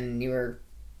home and you were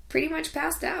pretty much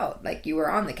passed out. Like you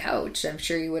were on the couch. I'm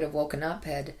sure you would have woken up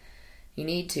had you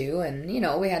need to. And,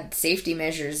 we had safety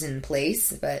measures in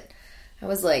place, but I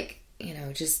was like, it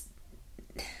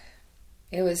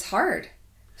was hard.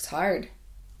 It was hard.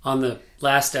 On the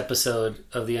last episode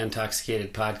of the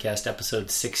Untoxicated podcast,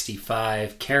 episode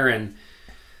 65, Karen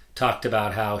talked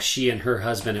about how she and her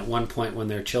husband at one point when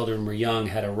their children were young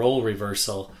had a role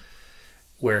reversal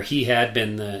where he had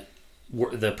been the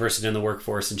person in the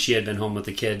workforce and she had been home with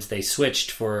the kids. They switched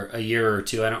for a year or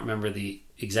two. I don't remember the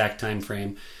exact time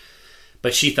frame.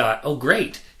 But she thought, oh,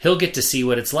 great. He'll get to see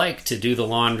what it's like to do the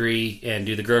laundry and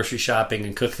do the grocery shopping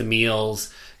and cook the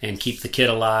meals and keep the kid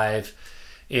alive.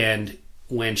 And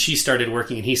when she started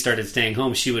working and he started staying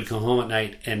home, she would come home at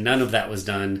night and none of that was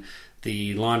done.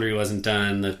 The laundry wasn't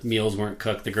done. The meals weren't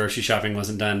cooked. The grocery shopping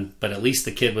wasn't done. But at least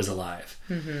the kid was alive.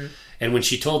 Mm-hmm. And when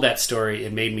she told that story,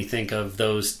 it made me think of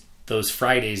those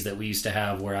Fridays that we used to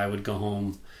have where I would go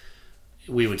home.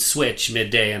 We would switch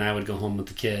midday and I would go home with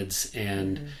the kids.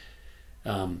 And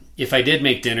if I did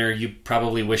make dinner, you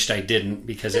probably wished I didn't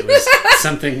because it was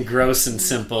something gross and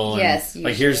simple. Yes, and,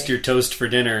 like, here's your toast for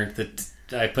dinner that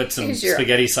I put some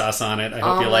spaghetti sauce on it. I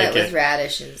hope you like it. With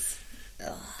radishes.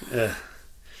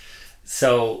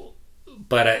 So,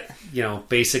 but I,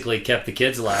 basically kept the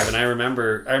kids alive. And I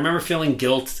remember feeling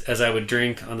guilt as I would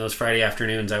drink on those Friday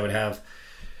afternoons. I would have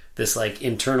this like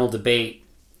internal debate.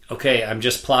 Okay, I'm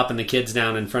just plopping the kids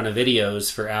down in front of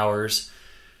videos for hours,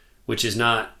 which is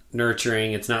not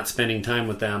nurturing. It's not spending time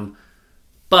with them.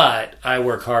 But I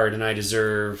work hard and I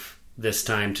deserve this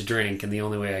time to drink, and the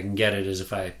only way I can get it is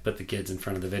if I put the kids in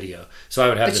front of the video. So I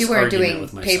would have this argument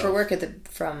with myself. But you weren't doing paperwork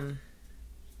from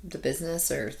the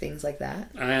business or things like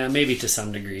that? Maybe to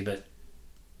some degree, but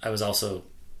I was also,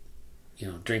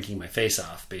 drinking my face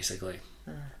off, basically.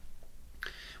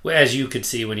 Well, as you could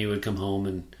see when you would come home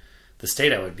and the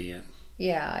state I would be in.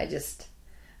 Yeah, I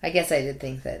guess I did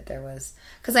think that there was,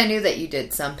 because I knew that you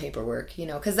did some paperwork,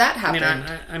 because that happened. I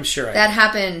mean, I'm sure that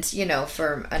happened,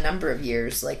 for a number of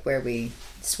years, like where we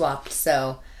swapped.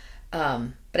 So,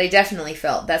 but I definitely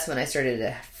felt, that's when I started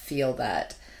to feel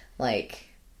that, like,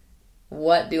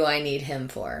 what do I need him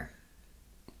for?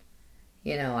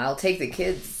 I'll take the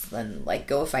kids and like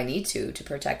go if I need to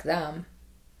protect them.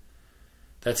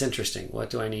 That's interesting. What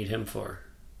do I need him for?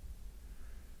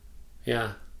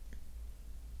 Yeah.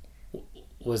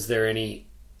 Was there any...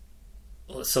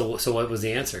 So what was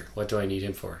the answer? What do I need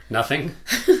him for? Nothing?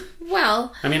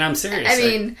 Well... I mean, I'm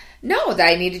serious. No,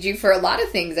 I needed you for a lot of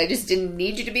things. I just didn't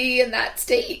need you to be in that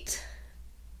state.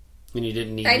 And you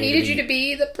didn't need I needed you to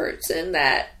be the person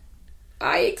that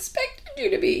I expected you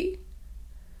to be.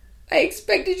 I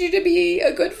expected you to be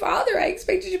a good father. I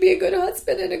expected you to be a good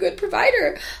husband and a good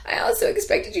provider. I also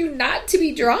expected you not to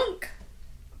be drunk.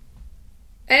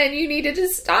 And you needed to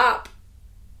stop.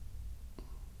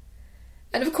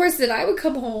 And of course, then I would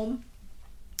come home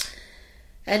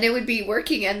and it would be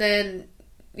working, and then,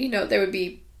 there would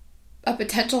be a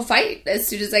potential fight as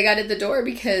soon as I got in the door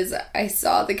because I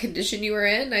saw the condition you were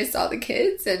in. I saw the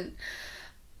kids and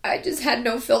I just had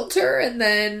no filter. And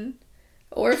then,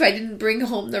 or if I didn't bring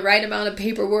home the right amount of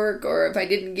paperwork, or if I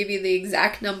didn't give you the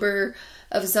exact number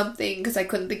of something because I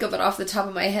couldn't think of it off the top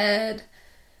of my head,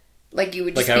 like you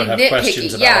would just be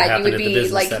nitpicking. Yeah, you would be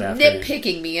like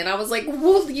nitpicking me. And I was like,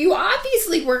 well, you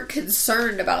obviously weren't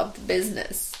concerned about the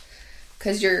business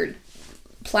because you're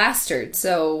plastered.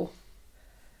 So,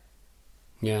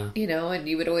 yeah, and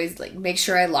you would always like make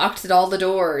sure I locked all the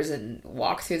doors and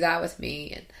walk through that with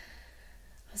me. And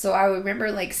so I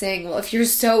remember like saying, well, if you're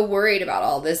so worried about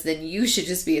all this, then you should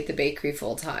just be at the bakery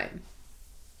full time.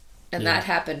 And that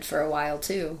happened for a while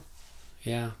too.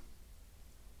 Yeah.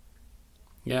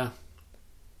 Yeah.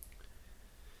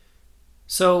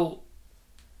 So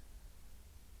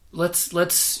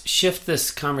let's shift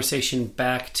this conversation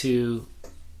back to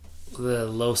the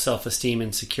low self-esteem,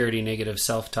 insecurity, negative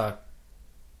self-talk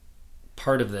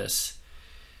part of this.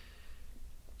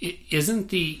 Isn't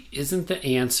the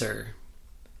answer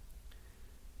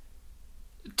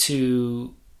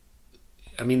to,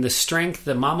 the strength,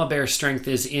 the mama bear strength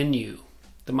is in you.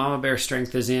 The mama bear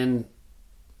strength is in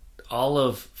all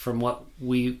of, from what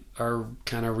our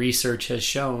kind of research has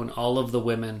shown, all of the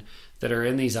women that are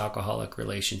in these alcoholic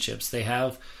relationships, they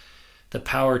have the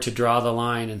power to draw the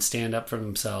line and stand up for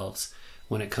themselves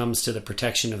when it comes to the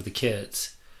protection of the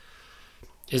kids.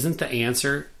 Isn't the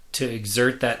answer to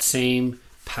exert that same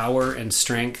power and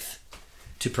strength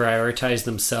to prioritize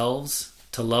themselves,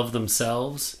 to love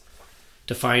themselves,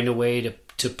 to find a way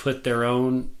to put their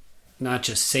own, not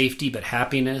just safety, but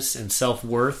happiness and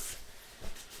self-worth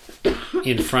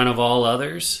in front of all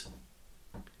others?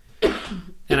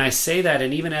 And I say that,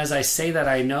 and even as I say that,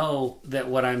 I know that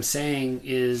what I'm saying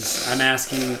is I'm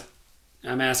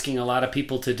asking a lot of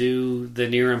people to do the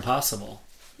near impossible.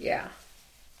 Yeah.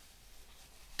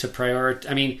 To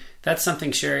prioritize. That's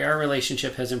something, Sherry, our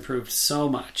relationship has improved so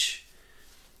much.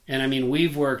 And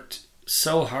we've worked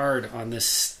so hard on this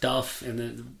stuff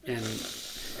and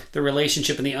the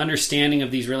relationship and the understanding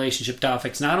of these relationship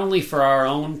topics, not only for our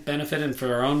own benefit and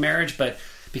for our own marriage, but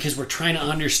because we're trying to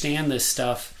understand this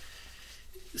stuff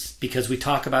because we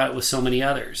talk about it with so many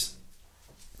others.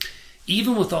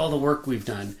 Even with all the work we've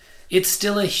done, it's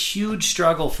still a huge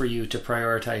struggle for you to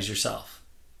prioritize yourself.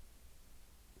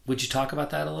 Would you talk about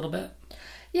that a little bit?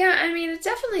 Yeah, I mean, it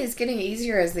definitely is getting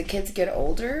easier as the kids get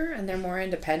older and they're more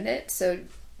independent. So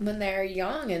when they're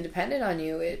young and dependent on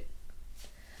you,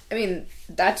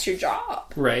 that's your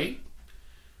job. Right.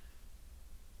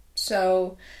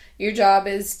 So your job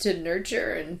is to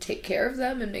nurture and take care of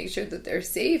them and make sure that they're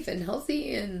safe and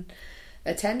healthy and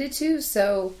attended to.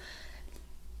 So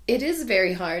it is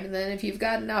very hard. And then if you've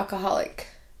got an alcoholic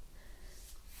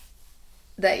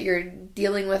that you're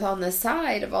dealing with on the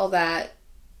side of all that,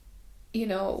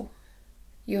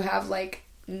 you have like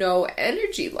no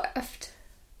energy left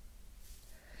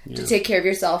to take care of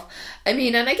yourself. I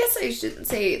mean, and I guess I shouldn't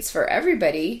say it's for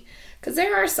everybody, because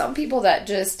there are some people that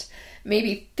just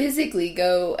maybe physically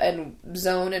go and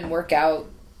zone and work out,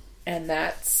 and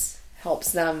that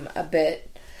helps them a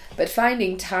bit. But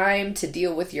finding time to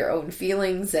deal with your own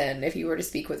feelings, and if you were to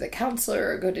speak with a counselor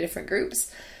or go to different groups,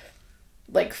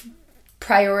 like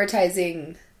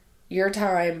prioritizing your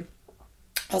time.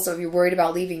 Also, if you're worried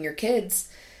about leaving your kids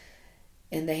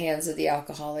in the hands of the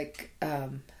alcoholic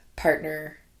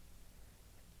partner,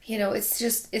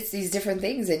 it's these different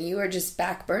things, and you are just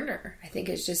back burner. I think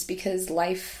it's just because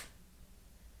life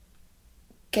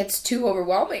gets too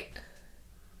overwhelming.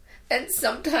 And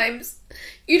sometimes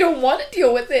you don't want to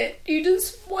deal with it. You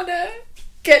just want to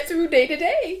get through day to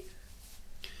day.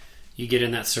 You get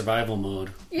in that survival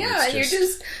mode. Yeah, and you're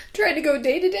just trying to go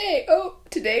day to day. Oh,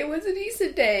 today was a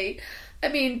decent day. I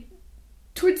mean,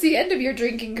 towards the end of your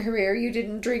drinking career, you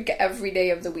didn't drink every day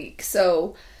of the week.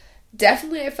 So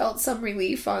definitely I felt some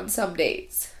relief on some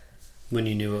days. When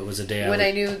you knew it was a day when I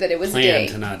knew that it was a day.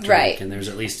 To not drink, right. And there's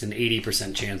at least an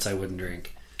 80% chance I wouldn't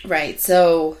drink. Right,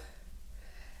 so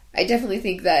I definitely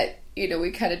think that, we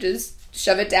kind of just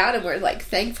shove it down and we're like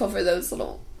thankful for those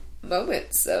little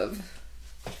moments of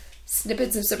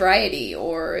snippets of sobriety,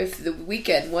 or if the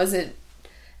weekend wasn't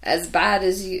as bad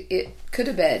as it could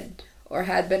have been or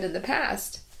had been in the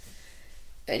past.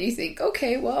 And you think,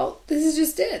 okay, well, this is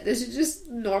just it. This is just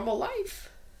normal life.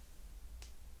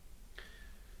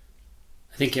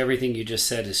 I think everything you just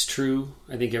said is true.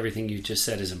 I think everything you just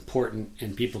said is important,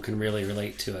 and people can really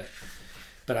relate to it.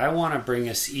 But I want to bring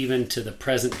us even to the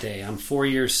present day. I'm 4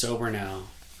 years sober now,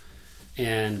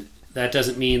 and that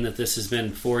doesn't mean that this has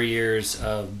been 4 years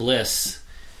of bliss,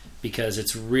 because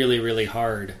it's really, really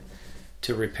hard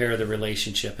to repair the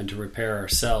relationship and to repair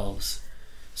ourselves.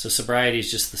 So sobriety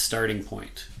is just the starting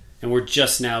point, and we're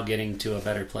just now getting to a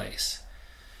better place.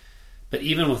 But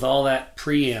even with all that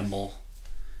preamble,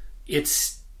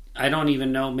 I don't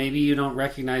even know, maybe you don't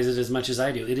recognize it as much as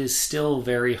I do. It is still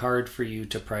very hard for you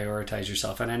to prioritize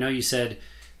yourself. And I know you said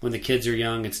when the kids are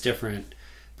young, it's different.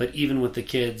 But even with the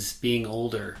kids being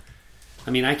older,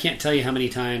 I mean, I can't tell you how many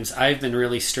times I've been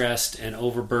really stressed and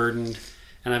overburdened,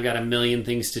 and I've got a million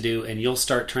things to do, and you'll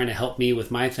start trying to help me with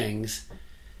my things.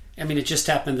 I mean, it just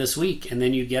happened this week. And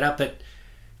then you get up at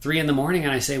 3 a.m.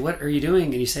 and I say, what are you doing?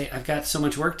 And you say, I've got so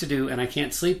much work to do, and I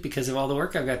can't sleep because of all the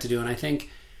work I've got to do. And I think,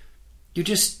 you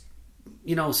just,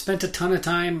 spent a ton of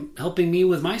time helping me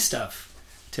with my stuff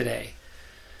today.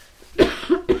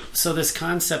 So this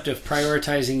concept of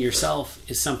prioritizing yourself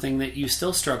is something that you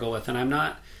still struggle with. And I'm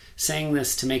not saying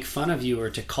this to make fun of you or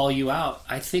to call you out.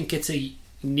 I think it's a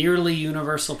nearly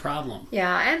universal problem.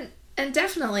 Yeah, and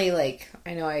definitely, like,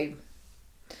 I know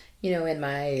in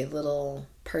my little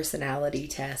personality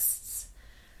tests,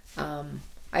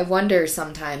 I wonder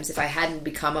sometimes if I hadn't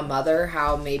become a mother,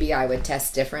 how maybe I would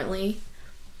test differently.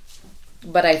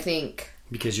 But I think...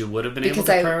 Because you would have been able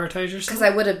to prioritize yourself? Because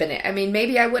I would have been... I mean,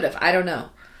 maybe I would have. I don't know.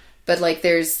 But, like,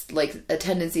 there's, like, a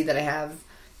tendency that I have.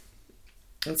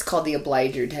 It's called the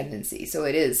obliger tendency. So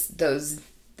it is those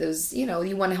you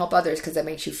want to help others because that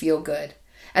makes you feel good.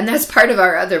 And that's part of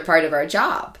our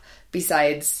job.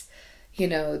 Besides,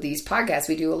 these podcasts,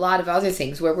 we do a lot of other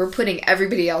things where we're putting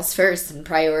everybody else first and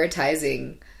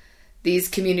prioritizing these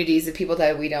communities of people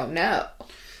that we don't know.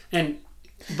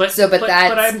 But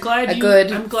I'm glad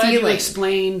you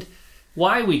explained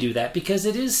why we do that, because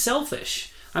it is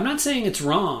selfish. I'm not saying it's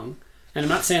wrong, and I'm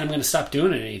not saying I'm going to stop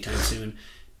doing it anytime soon,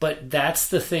 but that's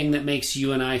the thing that makes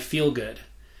you and I feel good.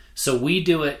 So we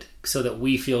do it so that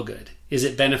we feel good. Is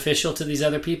it beneficial to these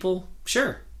other people?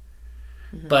 Sure.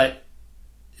 Mm-hmm. But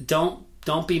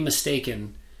don't be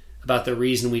mistaken about the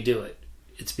reason we do it.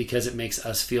 It's because it makes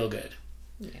us feel good.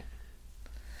 Yeah.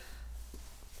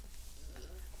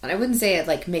 And I wouldn't say it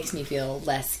like makes me feel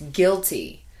less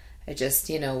guilty. I just,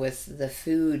 with the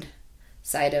food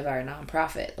side of our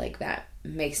nonprofit, like that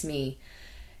makes me,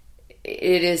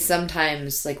 it is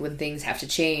sometimes like when things have to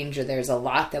change or there's a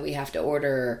lot that we have to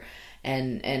order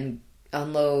and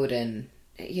unload and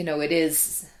it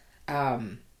is a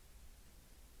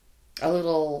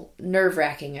little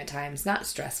nerve-wracking at times. Not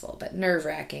stressful, but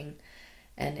nerve-wracking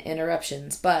and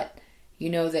interruptions. But you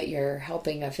know that you're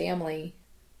helping a family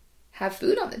have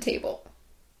food on the table.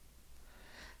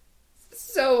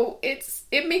 So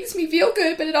it makes me feel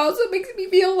good, but it also makes me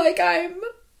feel like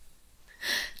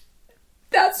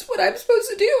that's what I'm supposed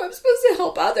to do. I'm supposed to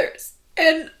help others.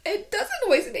 And it doesn't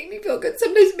always make me feel good.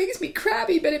 Sometimes it makes me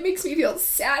crabby, but it makes me feel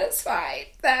satisfied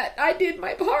that I did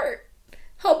my part.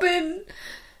 Helping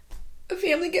a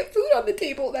family get food on the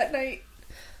table that night.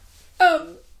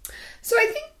 So I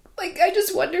think, I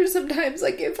just wonder sometimes,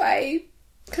 because it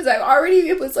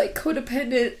was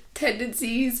codependent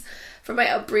tendencies from my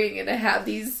upbringing, and I have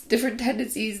these different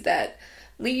tendencies that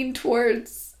lean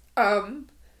towards, and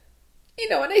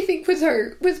I think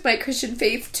with my Christian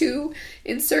faith too,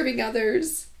 in serving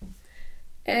others,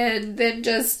 and then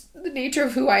just the nature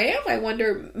of who I am, I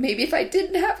wonder maybe if I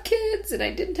didn't have kids and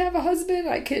I didn't have a husband,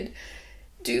 I could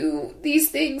do these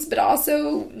things, but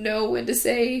also know when to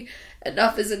say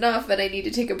enough is enough and I need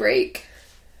to take a break.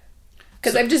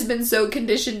 Because I've just been so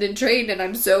conditioned and trained, and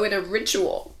I'm so in a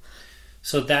ritual.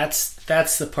 So that's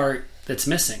the part that's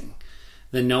missing.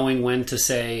 The knowing when to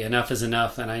say enough is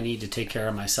enough and I need to take care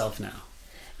of myself now.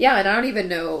 Yeah, and I don't even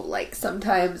know,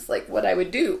 sometimes, what I would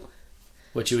do.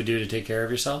 What you would do to take care of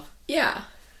yourself? Yeah.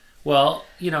 Well,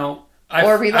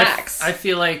 or relax. I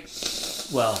feel like,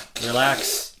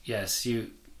 relax, yes.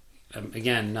 You,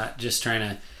 again, not just trying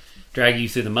to drag you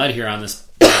through the mud here on this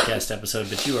podcast episode,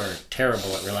 but you are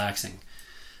terrible at relaxing.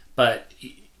 But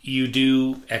you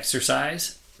do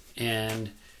exercise,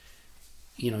 and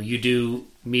you do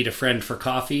meet a friend for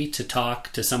coffee to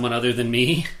talk to someone other than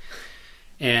me,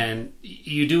 and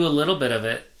you do a little bit of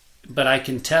it, but I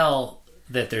can tell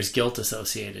that there's guilt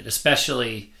associated,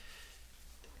 especially,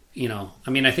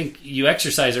 I think you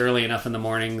exercise early enough in the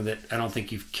morning that I don't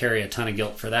think you carry a ton of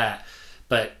guilt for that.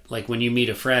 But when you meet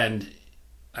a friend,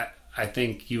 I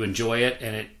think you enjoy it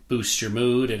and it boosts your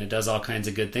mood and it does all kinds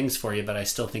of good things for you, but I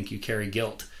still think you carry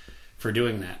guilt for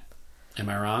doing that. Am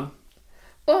I wrong?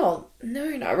 Well, no,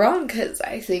 you're not wrong, because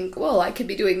I think, I could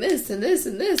be doing this and this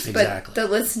and this, exactly. But the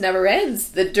list never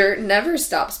ends. The dirt never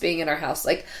stops being in our house.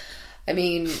 The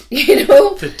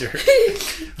dirt.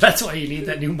 That's why you need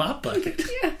that new mop bucket.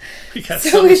 Yeah. You got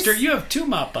so much dirt. You have 2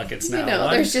 mop buckets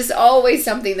now. There's just always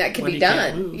something that can be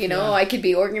done. Move, yeah. I could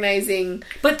be organizing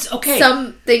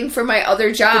something for my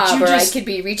other job, I could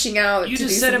be reaching out. You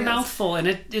just said a mouthful, and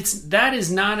that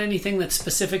is not anything that's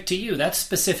specific to you. That's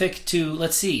specific to,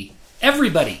 let's see,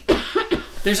 everybody.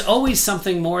 There's always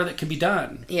something more that can be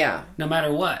done. Yeah. No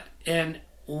matter what. And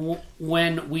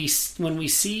when we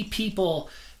see people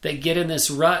that get in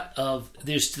this rut of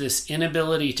there's this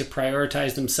inability to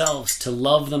prioritize themselves, to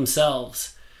love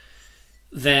themselves,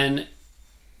 then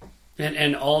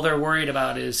and all they're worried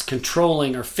about is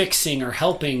controlling or fixing or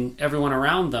helping everyone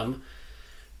around them,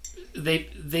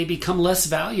 they become less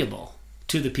valuable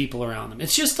to the people around them.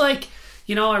 It's just I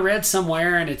read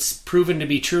somewhere, and it's proven to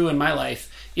be true in my life,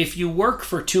 if you work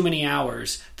for too many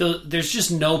hours, there's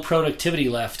just no productivity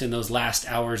left in those last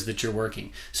hours that you're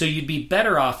working. So you'd be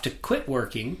better off to quit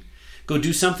working, go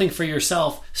do something for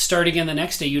yourself, start again the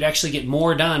next day. You'd actually get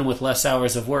more done with less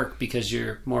hours of work because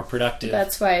you're more productive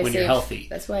when you're healthy.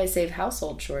 That's why I save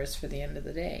household chores for the end of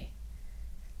the day.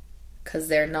 Because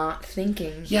they're not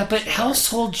thinking. Yeah, but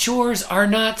household chores are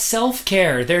not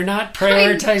self-care. They're not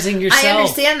prioritizing yourself. I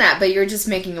understand that, but you're just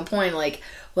making a point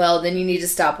then you need to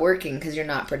stop working because you're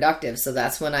not productive. So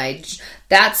that's what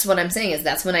I'm saying is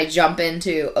that's when I jump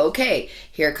into, okay,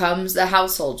 here comes the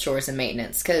household chores and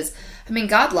maintenance. Because,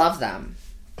 God love them.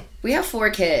 We have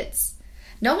 4 kids.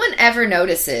 No one ever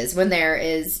notices when there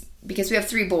is, because we have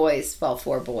 3 boys,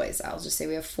 4 boys. I'll just say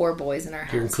we have 4 boys in our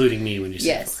house. You're including me when you say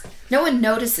yes. 4. No one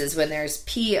notices when there's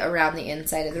pee around the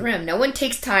inside of the room. No one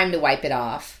takes time to wipe it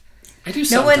off. I do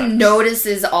sometimes. No one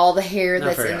notices all the hair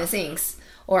that's in the sinks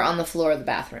or on the floor of the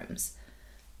bathrooms.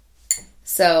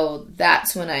 So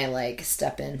that's when I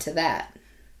step into that.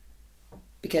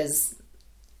 Because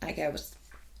I was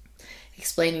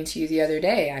explaining to you the other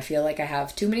day, I feel like I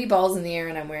have too many balls in the air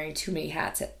and I'm wearing too many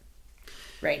hats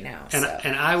right now.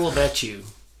 And I will bet you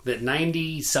that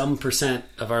 90%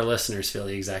 of our listeners feel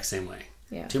the exact same way.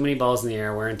 Yeah. Too many balls in the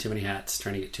air, wearing too many hats,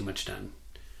 trying to get too much done.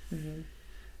 Mm-hmm.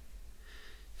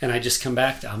 And I just come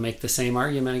back I'll make the same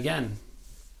argument again.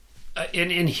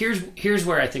 And here's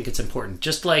where I think it's important.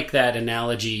 Just like that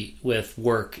analogy with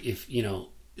work, if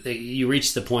you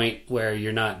reach the point where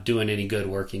you're not doing any good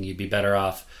working, you'd be better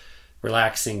off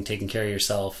relaxing, taking care of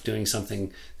yourself, doing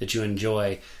something that you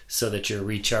enjoy so that you're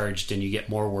recharged and you get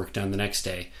more work done the next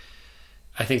day.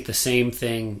 I think the same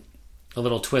thing a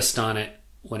little twist on it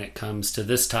when it comes to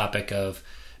this topic of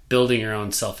building your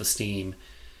own self-esteem,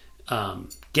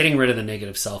 getting rid of the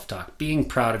negative self-talk, being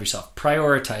proud of yourself,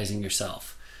 prioritizing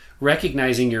yourself,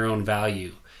 recognizing your own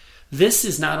value. This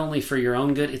is not only for your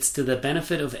own good, it's to the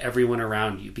benefit of everyone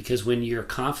around you. Because when you're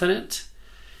confident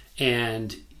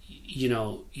and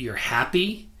you're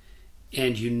happy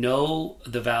and you know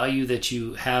the value that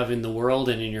you have in the world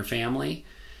and in your family,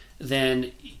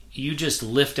 then you just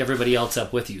lift everybody else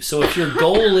up with you. So if your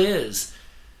goal is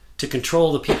to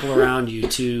control the people around you,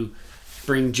 to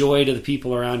bring joy to the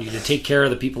people around you, to take care of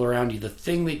the people around you, the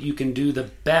thing that you can do the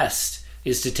best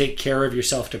is to take care of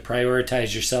yourself, to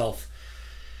prioritize yourself,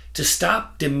 to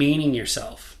stop demeaning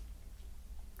yourself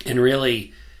and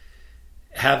really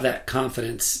have that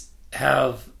confidence,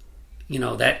 have,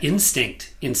 that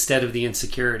instinct instead of the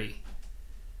insecurity.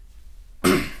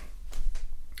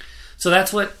 So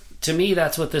that's what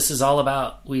this is all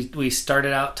about. We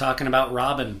started out talking about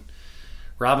Robin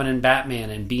and Batman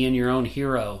and being your own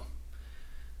hero.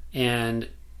 And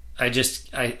I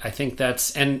think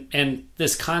that's, and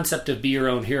this concept of be your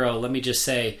own hero, let me just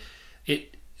say,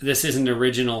 this isn't an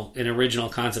original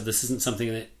concept. This isn't something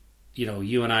that,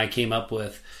 you and I came up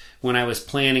with. When I was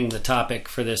planning the topic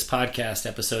for this podcast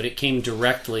episode, it came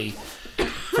directly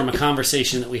from a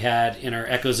conversation that we had in our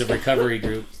Echoes of Recovery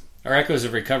group. Our Echoes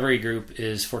of Recovery group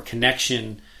is for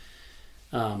connection,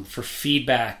 for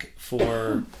feedback,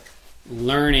 for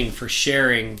learning, for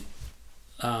sharing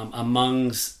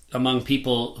among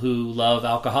people who love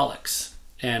alcoholics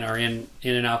and are in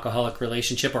an alcoholic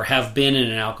relationship or have been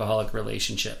in an alcoholic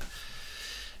relationship.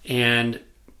 And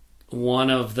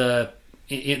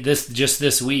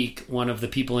this week, one of the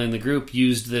people in the group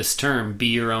used this term, be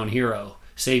your own hero,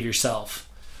 save yourself.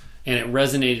 And it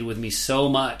resonated with me so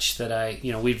much that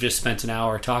we've just spent an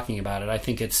hour talking about it. I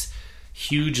think it's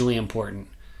hugely important.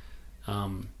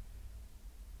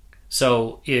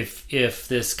 So if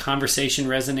this conversation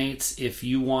resonates, if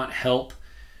you want help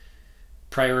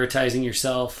prioritizing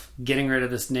yourself, getting rid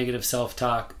of this negative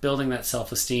self-talk, building that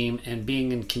self-esteem, and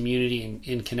being in community and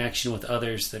in connection with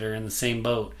others that are in the same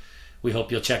boat, we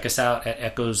hope you'll check us out at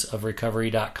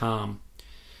echoesofrecovery.com.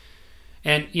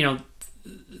 And,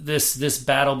 this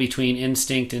battle between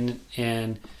instinct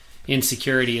and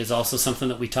insecurity is also something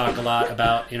that we talk a lot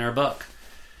about in our book.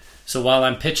 So while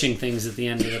I'm pitching things at the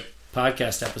end of the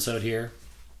podcast episode here,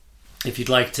 if you'd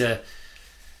like to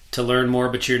learn more,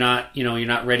 but you're not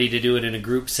ready to do it in a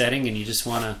group setting and you just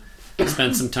want to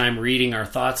spend some time reading our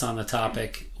thoughts on the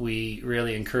topic, we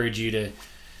really encourage you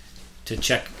to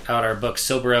check out our book,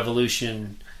 Sober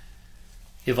Evolution,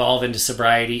 Evolve into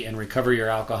Sobriety and Recover Your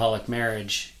Alcoholic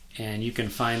Marriage. And you can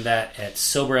find that at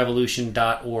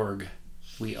soberevolution.org.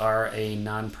 We are a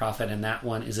nonprofit, and that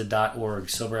one is a .org,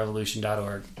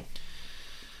 soberevolution.org.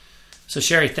 So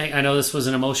Sherry, I know this was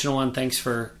an emotional one. Thanks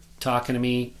for talking to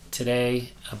me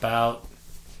today about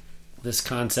this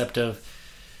concept of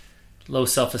low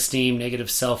self-esteem, negative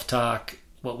self-talk,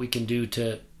 what we can do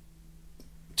to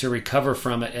recover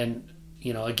from it. And,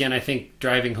 again, I think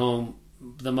driving home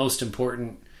the most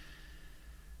important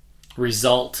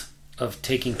result of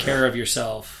taking care of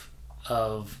yourself,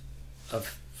 of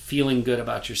feeling good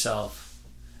about yourself,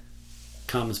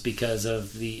 comes because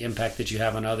of the impact that you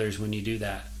have on others when you do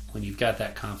that. When you've got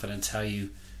that confidence, how you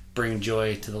bring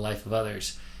joy to the life of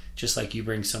others, just like you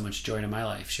bring so much joy to my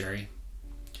life, Sherry.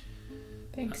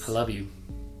 Thanks. I love you.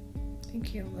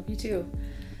 Thank you. Love you too.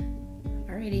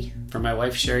 Alrighty. For my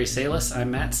wife, Sherry Salis, I'm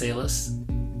Matt Salis.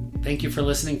 Thank you for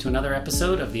listening to another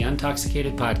episode of the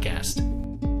Untoxicated Podcast.